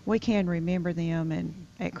 we can remember them and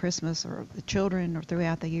at Christmas or the children or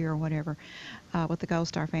throughout the year or whatever with the Gold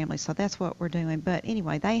Star families. So that's what we're doing. But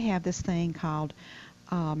anyway, they have this thing called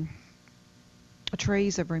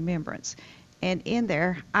Trees of Remembrance. And in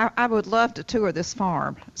there, I would love to tour this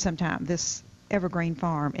farm sometime, this evergreen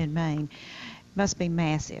farm in Maine. Must be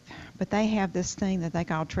massive. But they have this thing that they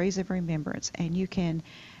call Trees of Remembrance, and you can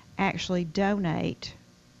actually donate.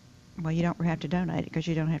 Well, you don't have to donate it because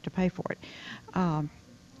you don't have to pay for it.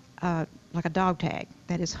 Like a dog tag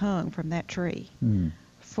that is hung from that tree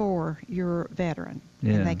for your veteran,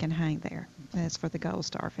 and they can hang there. And it's for the Gold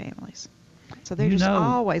Star families. So they're just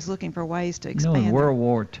always looking for ways to expand. In World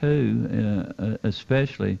War II,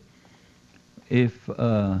 especially, if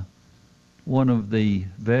one of the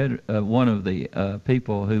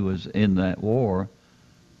people who was in that war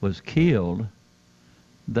was killed,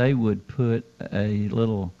 they would put a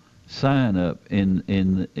little sign up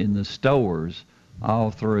in the stores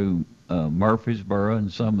all through Murfreesboro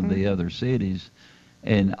and some of the other cities,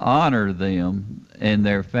 and honor them and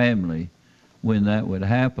their family when that would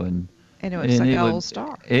happen. And it was a Gold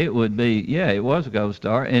Star. It would be, it was a Gold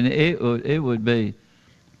Star, and it would be.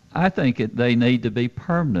 I think they need to be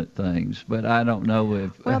permanent things, but I don't know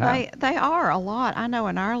if. Well, they are a lot. I know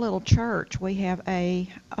in our little church we have a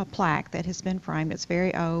plaque that has been framed. It's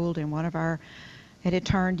very old, and it had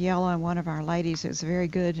turned yellow, and one of our ladies is very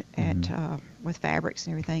good at with fabrics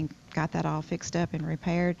and everything, got that all fixed up and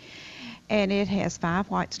repaired. And it has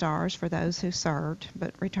 5 white stars for those who served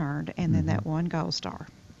but returned, and then that 1 Gold Star.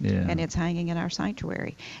 Yeah. And it's hanging in our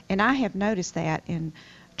sanctuary. And I have noticed that in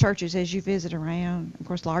churches as you visit around. Of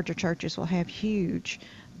course, larger churches will have huge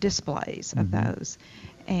displays of those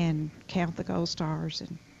and count the Gold Stars.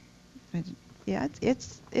 And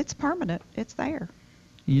it's permanent. It's there.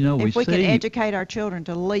 If we can educate our children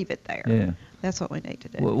to leave it there, that's what we need to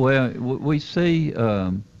do. Well, we see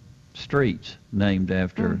streets named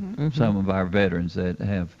after some of our veterans that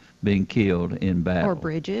have been killed in battle. Or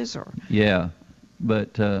bridges or... Yeah.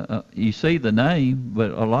 But you see the name,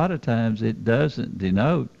 but a lot of times it doesn't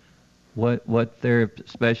denote what their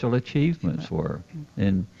special achievements were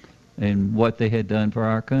and what they had done for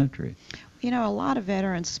our country. A lot of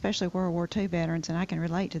veterans, especially World War II veterans, and I can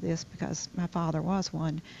relate to this because my father was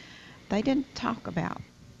one, they didn't talk about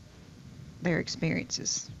their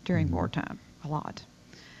experiences during wartime a lot.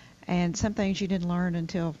 And some things you didn't learn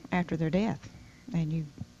until after their death. And you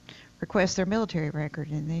request their military record,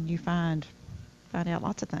 and then you find out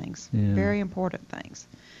lots of things, very important things.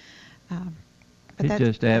 It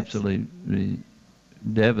just absolutely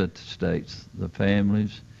devastates the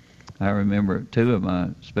families. I remember 2 of my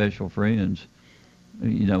special friends,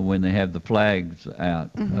 when they have the flags out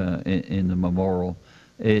in the memorial,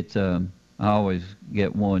 I always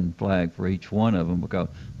get 1 flag for each one of them because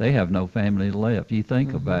they have no family left. You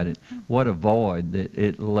think about it, what a void that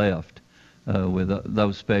it left with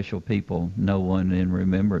those special people, no one in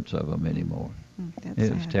remembrance of them anymore.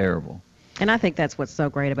 It was terrible. And I think that's what's so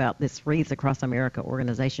great about this Wreaths Across America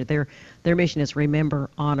organization. Their mission is remember,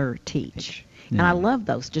 honor, teach. And I love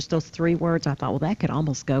those 3 words. I thought, well, that could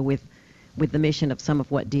almost go with the mission of some of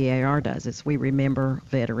what DAR does. Is we remember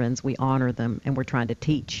veterans, we honor them, and we're trying to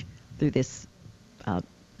teach through this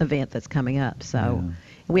event that's coming up. So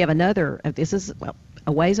we have another, this is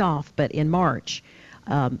a ways off, but in March,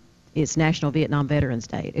 it's National Vietnam Veterans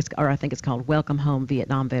Day. I think it's called Welcome Home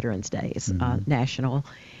Vietnam Veterans Day. It's national,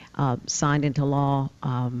 signed into law,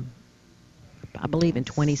 I believe in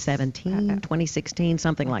 2017, 2016,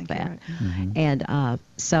 something like that. And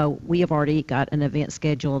so we have already got an event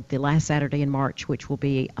scheduled the last Saturday in March, which will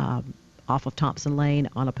be off of Thompson Lane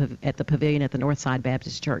at the pavilion at the Northside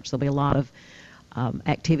Baptist Church. There'll be a lot of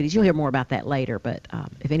activities. You'll hear more about that later, but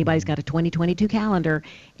if anybody's got a 2022 calendar,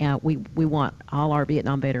 we want all our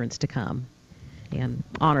Vietnam veterans to come and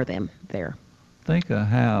honor them there. Think of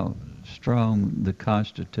how strong the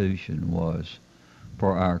Constitution was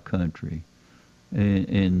for our country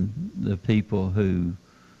and the people who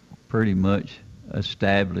pretty much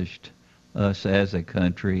established us as a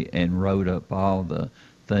country and wrote up all the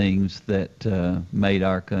things that made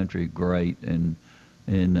our country great, and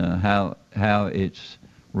how it's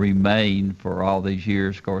remained for all these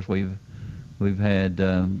years. Of course, we've had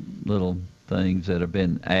little things that have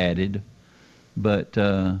been added, but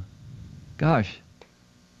gosh,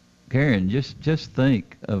 Karen, just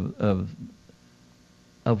think of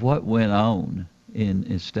what went on in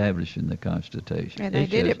establishing the Constitution. And they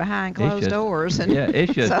did it behind closed doors, and yeah,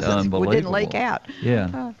 it's just so unbelievable. It didn't leak out.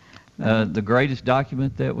 Yeah. The greatest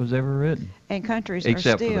document that was ever written. And countries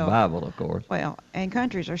except are still, for the Bible, of course. Well, and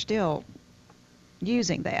countries are still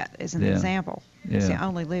using that as an example. It's the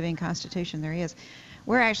only living Constitution there is.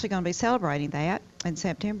 We're actually going to be celebrating that in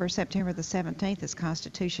September. September the 17th is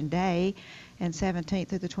Constitution Day, and 17th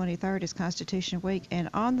through the 23rd is Constitution Week. And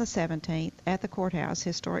on the 17th, at the courthouse,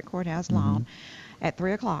 historic courthouse lawn, at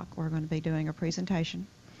 3 o'clock, we're going to be doing a presentation,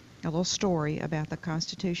 a little story about the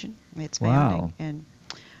Constitution, its founding. Wow. And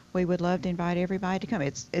we would love to invite everybody to come.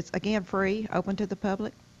 It's again free, open to the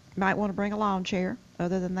public. You might want to bring a lawn chair.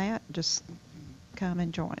 Other than that, just come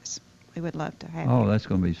and join us. We would love to have you. Oh, that's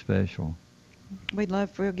going to be special.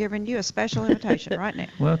 We're giving you a special invitation right now.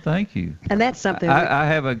 Well, thank you. And that's something I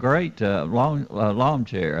have a great lawn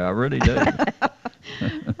chair. I really do.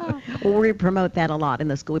 Well, we promote that a lot in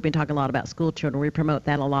the school. We've been talking a lot about school children. We promote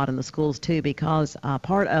that a lot in the schools too, because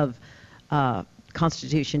part of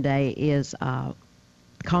Constitution Day is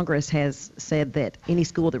Congress has said that any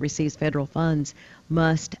school that receives federal funds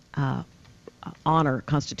must honor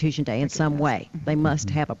Constitution Day in some way. They must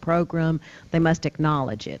have a program. They must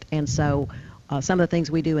acknowledge it. And so some of the things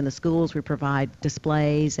we do in the schools, we provide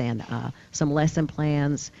displays and some lesson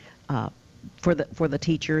plans for the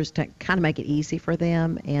teachers to kind of make it easy for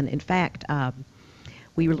them. And in fact,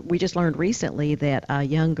 we just learned recently that a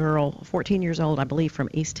young girl, 14 years old, I believe, from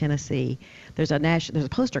East Tennessee, there's a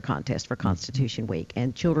poster contest for Constitution Week,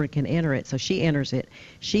 and children can enter it. So she enters it.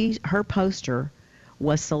 Her poster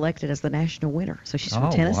was selected as the national winner. So she's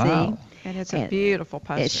from Tennessee. Wow. And it's a beautiful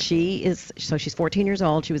poster. She's 14 years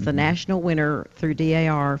old. She was the national winner through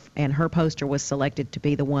DAR, and her poster was selected to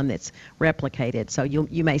be the one that's replicated. So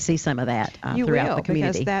you may see some of that throughout the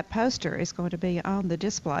community. Because that poster is going to be on the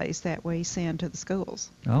displays that we send to the schools.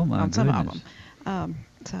 Oh, my on goodness. some of them.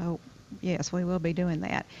 So, yes, we will be doing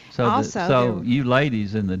that. So, also, you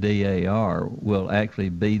ladies in the DAR will actually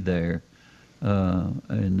be there. On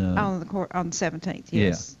the 17th,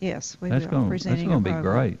 yes. Yeah. Yes, we will be presenting That's going to be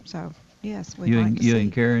great. So, yes, you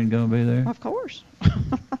and Karen going to be there? Of course.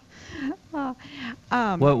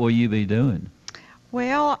 What will you be doing?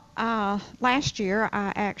 Well, last year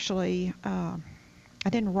I actually, I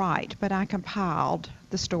didn't write, but I compiled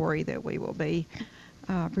the story that we will be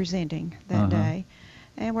presenting that day.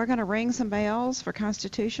 And we're going to ring some bells for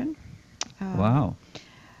Constitution. Wow.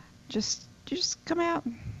 Just come out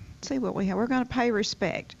and see what we have. We're going to pay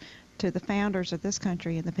respect to the founders of this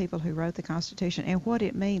country and the people who wrote the Constitution and what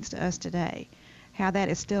it means to us today, how that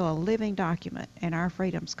is still a living document and our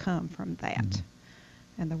freedoms come from that.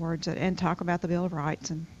 And the words and talk about the Bill of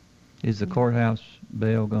Rights. And is the courthouse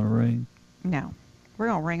bell going to ring? No, we're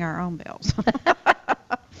going to ring our own bells.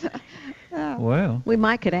 Well, we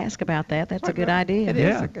could ask about that. That's a good idea. It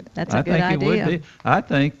is a good. That's a good idea. I think it would be. I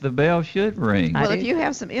think the bell should ring. Well, if you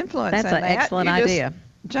have some influence, that's an excellent idea.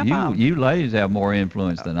 Jump on. You ladies have more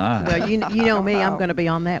influence than I. Well, you know me. I'm going to be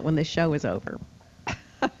on that when this show is over.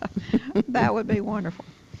 That would be wonderful.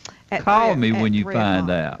 Call me when you find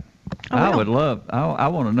out. I would love. I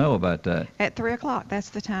want to know about that. At 3 o'clock, that's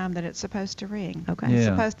the time that it's supposed to ring. Okay. Yeah. It's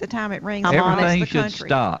supposed the time it rings. Everything the should country.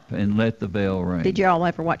 stop and let the bell ring. Did you all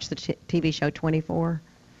ever watch the TV show 24?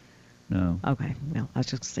 No. Okay. Well, I was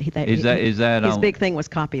just saying that. Is that his on, big thing was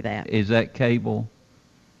copy that. Is that cable?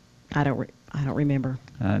 I don't remember.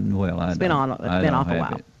 It's been off a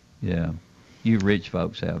while. It. Yeah. You rich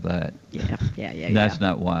folks have that. Yeah. That's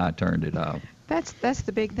not why I turned it off. That's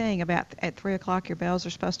the big thing about at 3 o'clock your bells are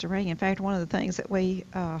supposed to ring. In fact, one of the things that we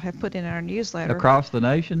have put in our newsletter. Across the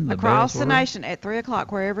nation? Across the nation at 3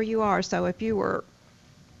 o'clock, wherever you are. So if you were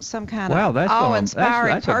some kind of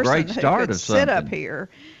awe-inspiring that's a person great start who could of sit up something. here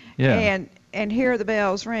Yeah. and hear the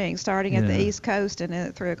bells ring, starting at the East Coast and then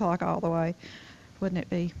at 3 o'clock all the way. Wouldn't it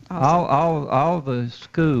be awesome? All the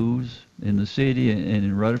schools in the city and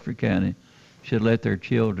in Rutherford County should let their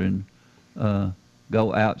children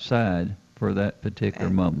go outside for that particular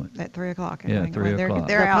moment. At 3 o'clock. Yeah, 3 o'clock.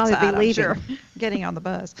 They're They'll outside, probably be leaving. I'm sure, getting on the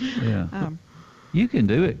bus. Yeah. You can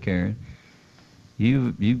do it, Karen.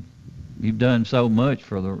 You've done so much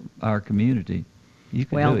for our community. You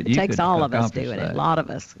can do it. It takes all of us accomplish doing it. that. A lot of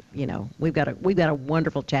us, we've got a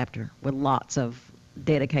wonderful chapter with lots of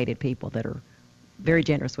dedicated people that are very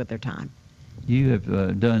generous with their time. You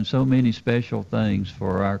have done so many special things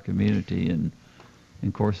for our community, and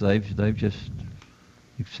of course they've just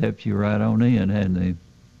accepted you right on in, hadn't they?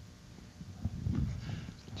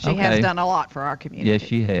 She has done a lot for our community. Yes,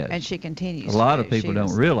 she has. And she continues A lot to. of people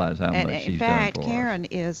don't realize how much she's in fact, done for Karen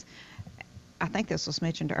is, I think this was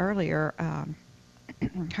mentioned earlier,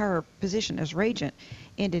 her position as regent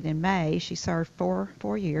ended in May. She served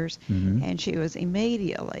 4 years, and she was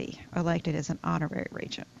immediately elected as an honorary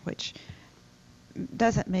regent, which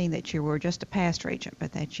doesn't mean that you were just a past regent,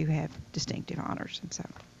 but that you have distinctive honors. And so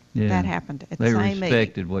that happened at the same meeting. They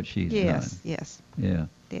respected what she's done. Yes. Yeah.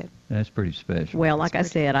 Did. That's pretty special. Well, like I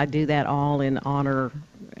said, I do that all in honor,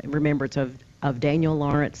 remembrance of Daniel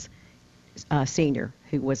Lawrence Sr.,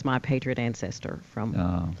 who was my patriot ancestor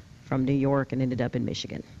from New York and ended up in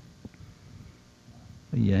Michigan.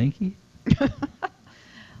 A Yankee?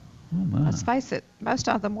 Oh, my. Let's face it, most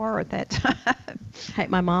of them were at that time. Hey,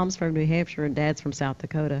 my mom's from New Hampshire and Dad's from South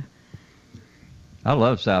Dakota. I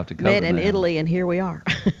love South Dakota. Met in Italy, and here we are.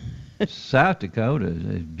 South Dakota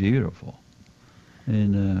is beautiful.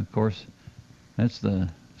 And, of course, that's the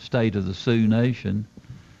state of the Sioux Nation.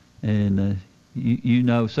 And you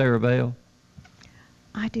know Sarah Bell?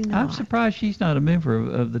 I do not. I'm surprised she's not a member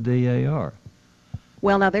of the DAR.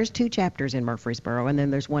 Well, now, there's 2 chapters in Murfreesboro, and then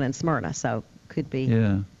there's one in Smyrna, so could be.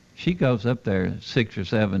 Yeah. She goes up there 6 or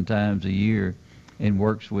 7 times a year and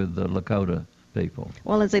works with the Lakota people.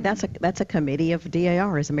 Well, Lindsay, that's a committee of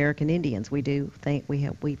DAR as American Indians. We do think we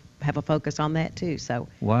have a focus on that too. So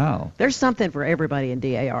wow, there's something for everybody in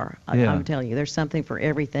DAR. Yeah. I'm telling you, there's something for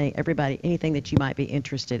everybody, anything that you might be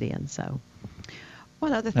interested in. So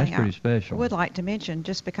one other thing pretty special. I would like to mention,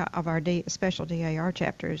 just because of our special DAR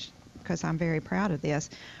chapters, because I'm very proud of this,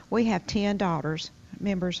 we have 10 daughters,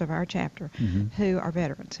 members of our chapter, who are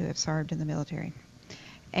veterans who have served in the military,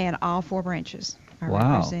 and all 4 branches are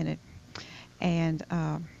represented. And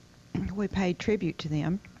we paid tribute to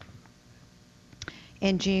them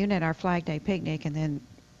in June at our Flag Day picnic, and then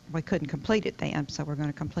we couldn't complete it then, so we're going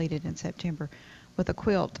to complete it in September with a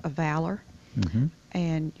quilt of valor.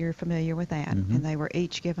 And you're familiar with that. And they were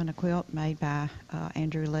each given a quilt made by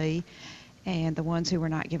Andrew Lee, and the ones who were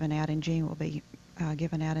not given out in June will be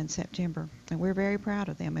given out in September. And we're very proud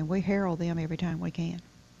of them, and we herald them every time we can.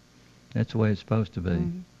 That's the way it's supposed to be.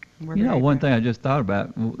 You know, one thing I just thought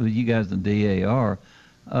about with you guys in DAR,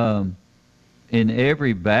 in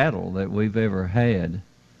every battle that we've ever had,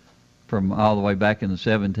 from all the way back in the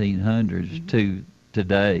 1700s to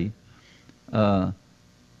today,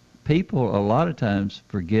 people a lot of times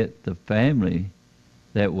forget the family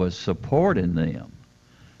that was supporting them.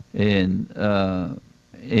 And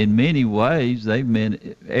in many ways, they've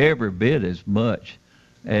meant every bit as much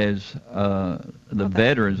as the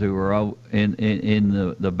veterans who were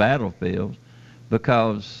in the battlefields,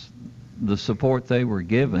 because the support they were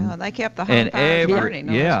given. Well, they kept the home fires burning.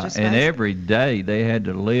 And every day they had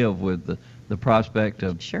to live with the prospect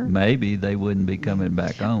of maybe they wouldn't be coming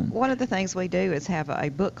back home. One of the things we do is have a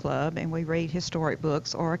book club, and we read historic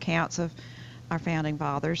books or accounts of our founding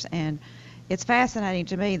fathers. And it's fascinating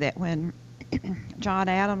to me that when John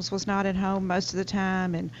Adams was not at home most of the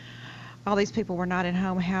time, and all these people were not at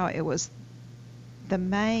home, how it was the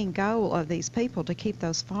main goal of these people to keep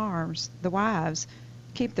those farms, the wives,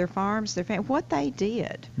 keep their farms, their family. What they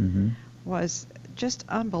did was just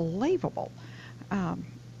unbelievable.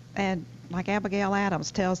 And like Abigail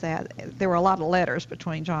Adams tells that, there were a lot of letters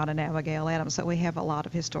between John and Abigail Adams, so we have a lot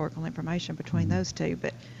of historical information between those two.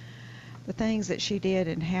 But the things that she did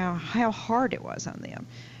and how hard it was on them.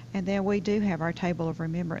 And then we do have our table of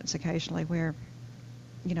remembrance occasionally where,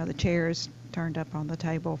 you know, the chair is turned up on the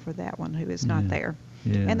table for that one who is not there.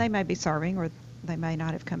 And they may be serving, or they may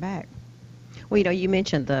not have come back. Well, you know, you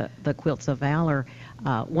mentioned the Quilts of Valor.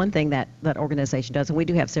 One thing that organization does, and we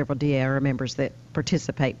do have several DAR members that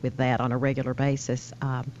participate with that on a regular basis,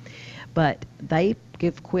 but they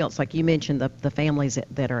give quilts, like you mentioned, the families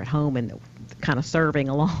that are at home and kind of serving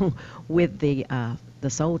along with the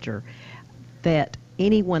soldier, that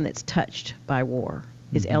anyone that's touched by war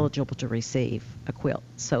is eligible to receive a quilt.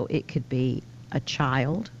 So it could be a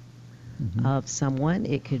child of someone,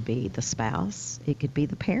 it could be the spouse, it could be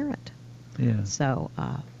the parent. So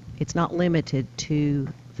it's not limited to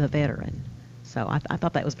the veteran. So I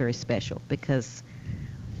thought that was very special, because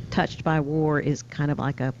touched by war is kind of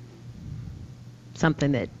like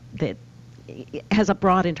something that has a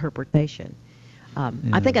broad interpretation.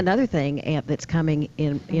 I think another thing that's coming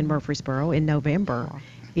in Murfreesboro in November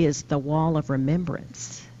is the Wall of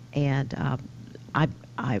Remembrance, and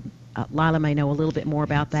Lila may know a little bit more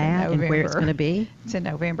about that and where it's going to be. It's in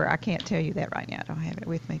November. I can't tell you that right now. I don't have it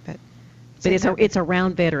with me, but But it's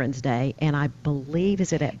around Veterans Day, and I believe,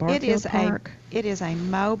 is it at Barfield Park? It is a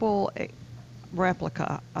mobile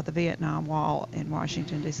replica of the Vietnam Wall in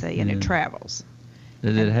Washington, D.C., and it travels.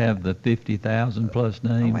 Does it have the 50,000 plus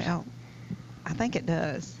names? Well, I think it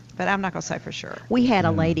does, but I'm not going to say for sure. We had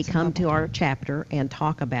a lady come to our chapter and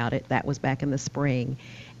talk about it. That was back in the spring.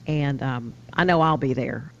 And I know I'll be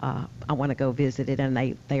there. I want to go visit it, and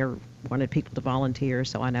they wanted people to volunteer,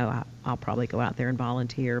 so I know I'll probably go out there and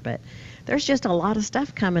volunteer. But there's just a lot of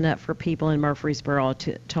stuff coming up for people in Murfreesboro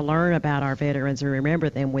to learn about our veterans and remember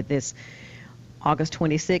them with this August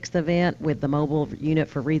 26th event with the mobile unit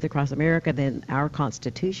for Wreath Across America, then our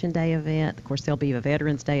Constitution Day event. Of course, there'll be a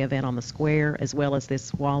Veterans Day event on the square, as well as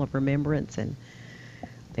this Wall of Remembrance, and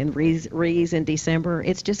then Wreaths in December.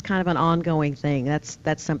 It's just kind of an ongoing thing. That's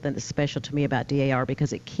something that's special to me about DAR,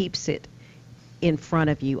 because it keeps it in front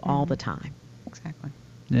of you all the time. Exactly.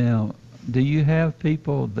 Now, do you have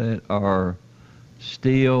people that are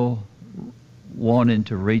still wanting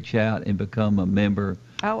to reach out and become a member?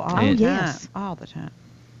 All the time. All the time.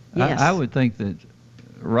 Yes. I would think that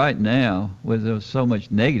right now, with so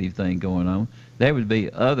much negative thing going on, there would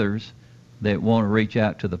be others that want to reach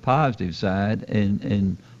out to the positive side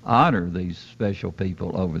and honor these special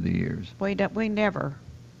people over the years. We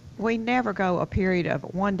never go a period of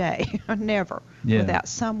one day, never, without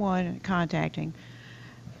someone contacting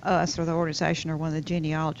us or the organization or one of the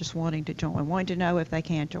genealogists wanting to join, wanting to know if they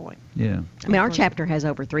can join. Yeah. I mean, our chapter has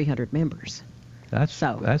over 300 members.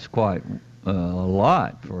 That's quite a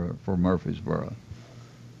lot for Murfreesboro.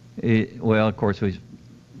 Well, of course,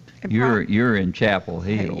 you're in Chapel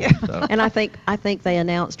Hill. Yeah. So. And I think they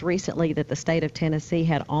announced recently that the state of Tennessee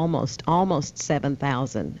had almost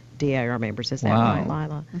 7,000 DAR members. Is that right,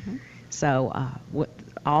 Lila? Mm-hmm. So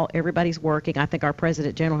everybody's working. I think our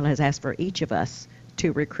President General has asked for each of us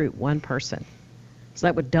to recruit one person. So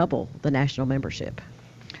that would double the national membership.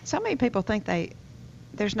 So many people think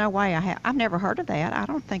there's no way I've never heard of that. I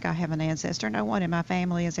don't think I have an ancestor. No one in my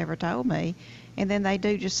family has ever told me. And then they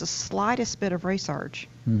do just the slightest bit of research.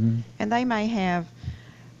 Mm-hmm. And they may have,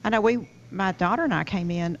 I know my daughter and I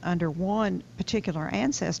came in under one particular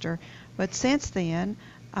ancestor, but since then,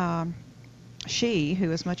 she,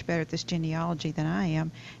 who is much better at this genealogy than I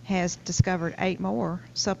am, has discovered 8 more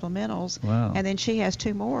supplementals. Wow. And then she has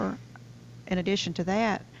 2 more in addition to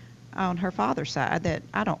that on her father's side that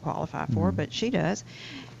I don't qualify for, but she does.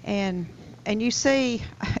 And you see,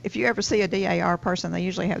 if you ever see a DAR person, they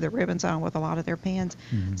usually have their ribbons on with a lot of their pins.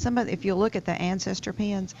 Mm-hmm. If you look at the ancestor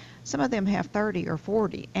pins, some of them have 30 or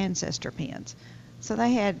 40 ancestor pins. So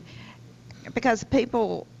they had, because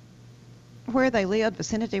people, where they lived,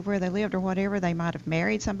 vicinity of where they lived or whatever, they might have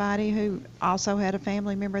married somebody who also had a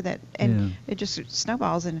family member it just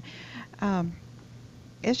snowballs. And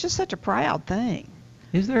it's just such a proud thing.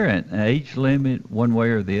 Is there an age limit one way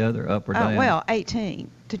or the other, up or down? Well,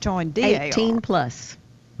 18 to join DAR. 18 plus.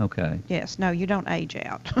 Okay. Yes. No, you don't age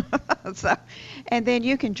out. And then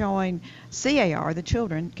you can join CAR, the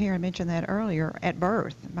children. Karen mentioned that earlier, at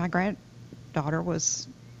birth. My granddaughter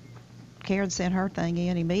Karen sent her thing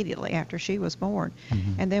in immediately after she was born.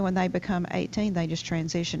 Mm-hmm. And then when they become 18, they just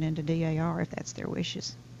transition into DAR if that's their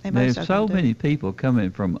wishes. There's so many people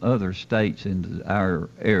coming from other states into our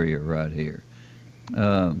area right here.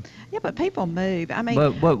 Yeah, but people move. I mean,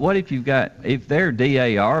 but what if they're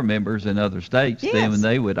DAR members in other states, then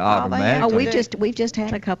they would automatically. We've just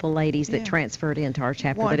had a couple ladies that transferred into our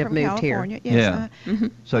chapter that have moved California. here. Yes, yeah.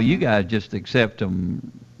 So you guys just accept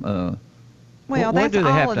them. Well, what that's do they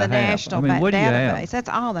all have of to the have? national what do you have? database. That's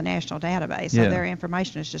all the national database. So their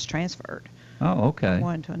information is just transferred. Oh, okay. From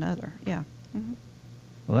one to another. Yeah. Mm-hmm.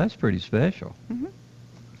 Well, that's pretty special. Mm-hmm.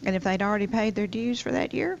 And if they'd already paid their dues for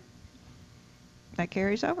that year, that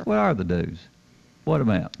carries over. What are the dues? What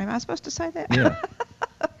amount? Am I supposed to say that? Yeah.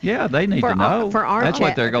 Yeah, they need to know. That's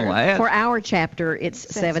what they're going to ask. For our chapter, it's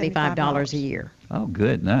 $75 a year. Oh,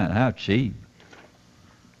 good night. How cheap.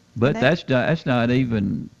 But that's not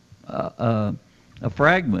even a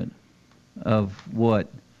fragment of what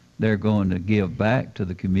they're going to give back to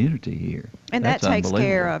the community here. And that takes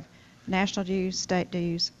care of national dues, state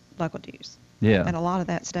dues, local dues. Yeah. And a lot of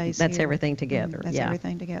that stays That's here. everything together. That's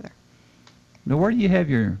everything together. Now, where do you have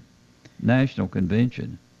your national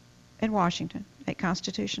convention? In Washington, at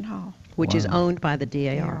Constitution Hall. Which is owned by the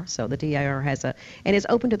DAR. Yeah. So the DAR has and it's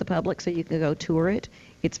open to the public, so you can go tour it.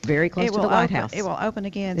 It's very close to the White House. It will open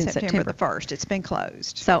again September the 1st. It's been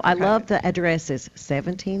closed. So I love the addresses,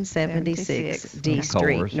 1776 D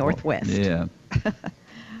Street, Northwest. Yeah.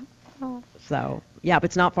 So, but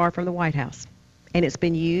it's not far from the White House. And it's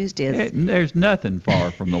been used as... There's nothing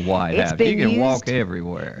far from the White House. You can walk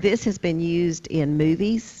everywhere. This has been used in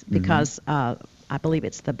movies because I believe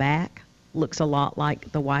it's the back. Looks a lot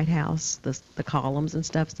like the White House, the columns and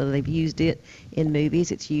stuff. So they've used it in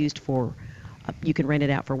movies. It's used for... you can rent it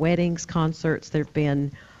out for weddings, concerts. There have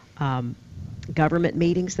been government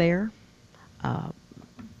meetings there.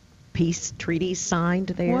 Peace treaties signed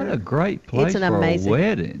there. What a great place for a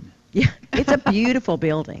wedding. Yeah, it's a beautiful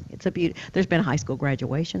building. There's been high school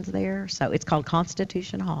graduations there, so it's called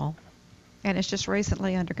Constitution Hall. And it's just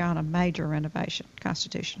recently undergone a major renovation.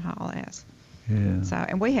 Constitution Hall has. Yeah. So,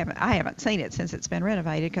 and I haven't seen it since it's been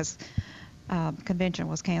renovated because convention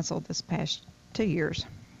was canceled this past 2 years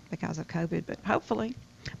because of COVID. But hopefully.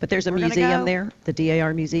 But there's a museum there. The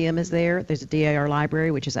DAR Museum is there. There's a DAR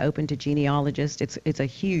library, which is open to genealogists. It's a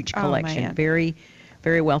huge collection. Man. Very,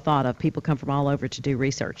 very well thought of. People come from all over to do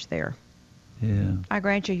research there. Yeah. I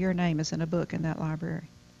grant you your name is in a book in that library.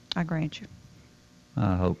 I grant you.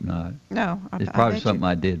 I hope not. No. It's probably something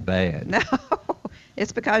I did bad. No.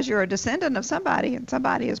 It's because you're a descendant of somebody, and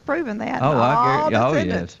somebody has proven that. Oh, I get. Oh,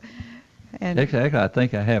 yes. And actually, I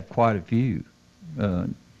think I have quite a few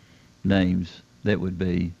names that would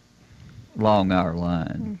be along our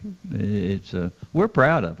line. It's we're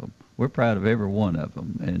proud of them. We're proud of every one of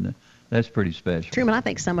them, and that's pretty special. Truman, I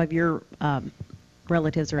think some of your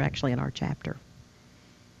relatives are actually in our chapter.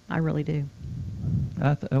 I really do.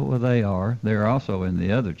 Well, they are. They're also in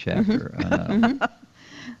the other chapter.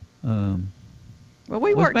 Well,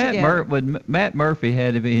 we work together. Would Matt Murphy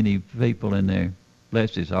had any people in there?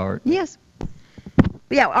 Bless his heart. Yes.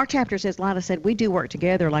 Yeah, our chapters, as Lila said, we do work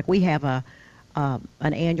together. Like we have an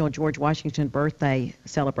annual George Washington birthday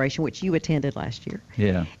celebration, which you attended last year.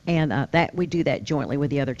 Yeah. And that we do that jointly with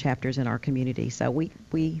the other chapters in our community. So we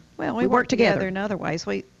work together in other ways.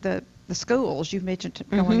 The schools you've mentioned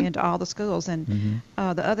going into all the schools, and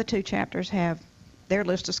the other two chapters have their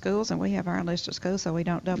list of schools, and we have our list of schools, so we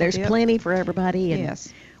don't double There's dip. plenty for everybody. And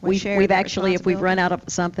yes. We've actually, if we've run out of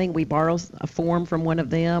something, we borrow a form from one of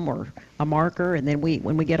them or a marker, and then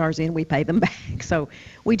when we get ours in, we pay them back. So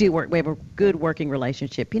we do work. We have a good working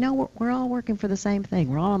relationship. You know, we're all working for the same thing.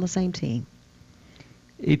 We're all on the same team.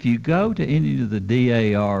 If you go to any of the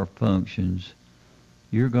DAR functions,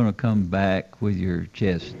 you're going to come back with your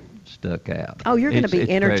chest stuck out. Oh, you're going to be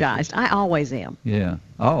energized. Precious. I always am. Yeah.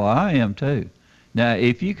 Oh, I am too. Now,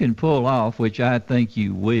 if you can pull off, which I think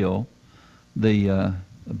you will, the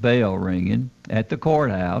bell ringing at the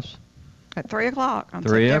courthouse at 3 o'clock on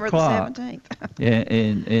 3 September o'clock. the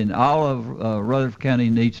 17th. and all of Rutherford County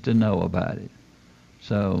needs to know about it.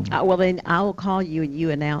 So. Well, then I will call you and you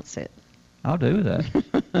announce it. I'll do that.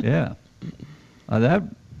 Yeah.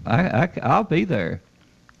 I'll be there.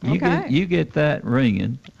 You get that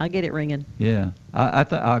ringing. I'll get it ringing. Yeah.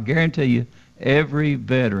 I'll guarantee you, every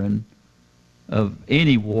veteran of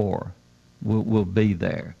any war will be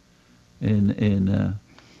there. And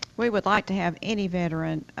we would like to have any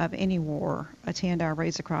veteran of any war attend our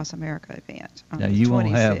Raise Across America event on now the you 26th. won't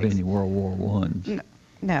have any World War Ones.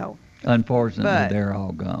 No. Unfortunately, they're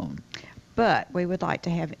all gone. But we would like to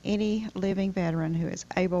have any living veteran who is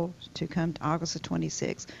able to come to August the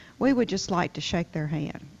 26th. We would just like to shake their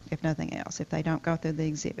hand, if nothing else. If they don't go through the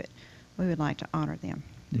exhibit, we would like to honor them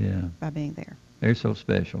by being there. They're so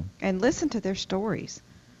special. And listen to their stories.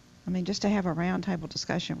 I mean, just to have a roundtable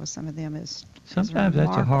discussion with some of them is sometimes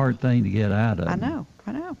that's a hard thing to get out of. I know.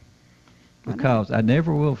 Because I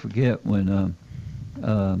never will forget when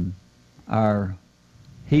our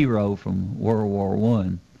hero from World War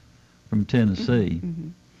I from Tennessee,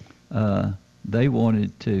 they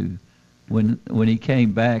wanted to, when he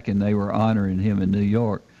came back and they were honoring him in New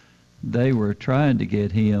York, they were trying to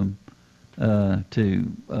get him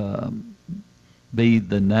to be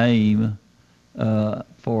the name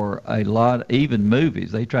for a lot, even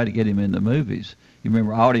movies. They tried to get him in the movies. You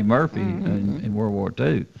remember Audie Murphy in World War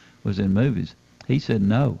II was in movies. He said,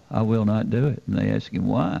 no, I will not do it. And they asked him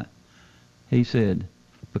why. He said,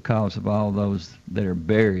 because of all those that are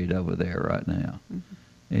buried over there right now.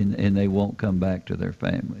 And they won't come back to their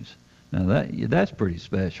families. Now that's pretty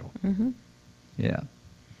special. Yeah.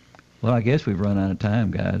 Well, I guess we've run out of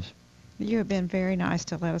time, guys. You have been very nice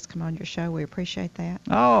to let us come on your show. We appreciate that.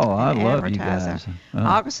 Oh, I love you guys.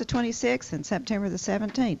 August the 26th and September the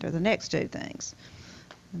 17th are the next two things.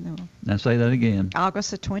 Now say that again.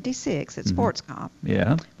 August the 26th at SportsCom.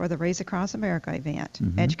 Yeah. For the Raise Across America event,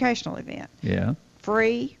 educational event. Yeah.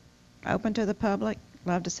 Free, open to the public.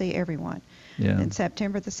 Love to see everyone. Yeah. And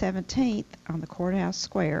September the 17th on the Courthouse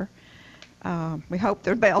Square. We hope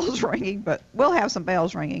there are bells ringing, but we'll have some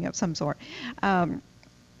bells ringing of some sort.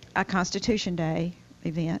 A Constitution Day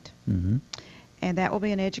event. and that will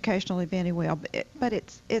be an educational event as well. But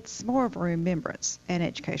it's more of a remembrance and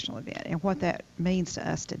educational event, and what that means to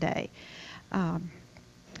us today. And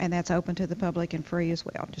that's open to the public and free as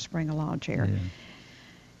well. Just bring a lawn chair. Yeah.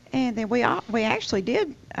 And then we actually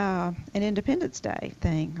did an Independence Day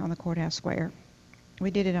thing on the courthouse square. We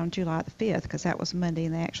did it on July the 5th because that was Monday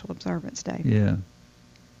and the actual observance day. Yeah.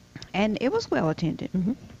 And it was well attended.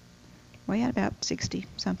 Mm-hmm. We had about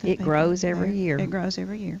 60-something It people grows every there. year. It grows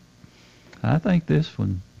every year. I think this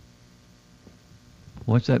one,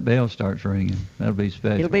 once that bell starts ringing, that'll be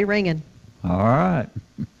special. It'll be ringing. All right.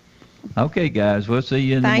 Okay, guys, we'll see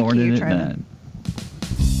you in the Thank morning you, at Truman.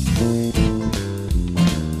 9.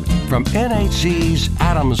 From NHC's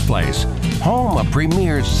Adams Place, home of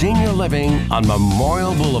premier senior living on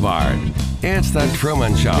Memorial Boulevard. It's The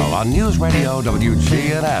Truman Show on News Radio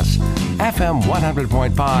WGNS, FM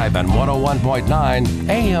 100.5 and 101.9,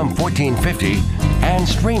 AM 1450, and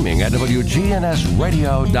streaming at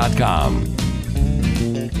WGNSradio.com.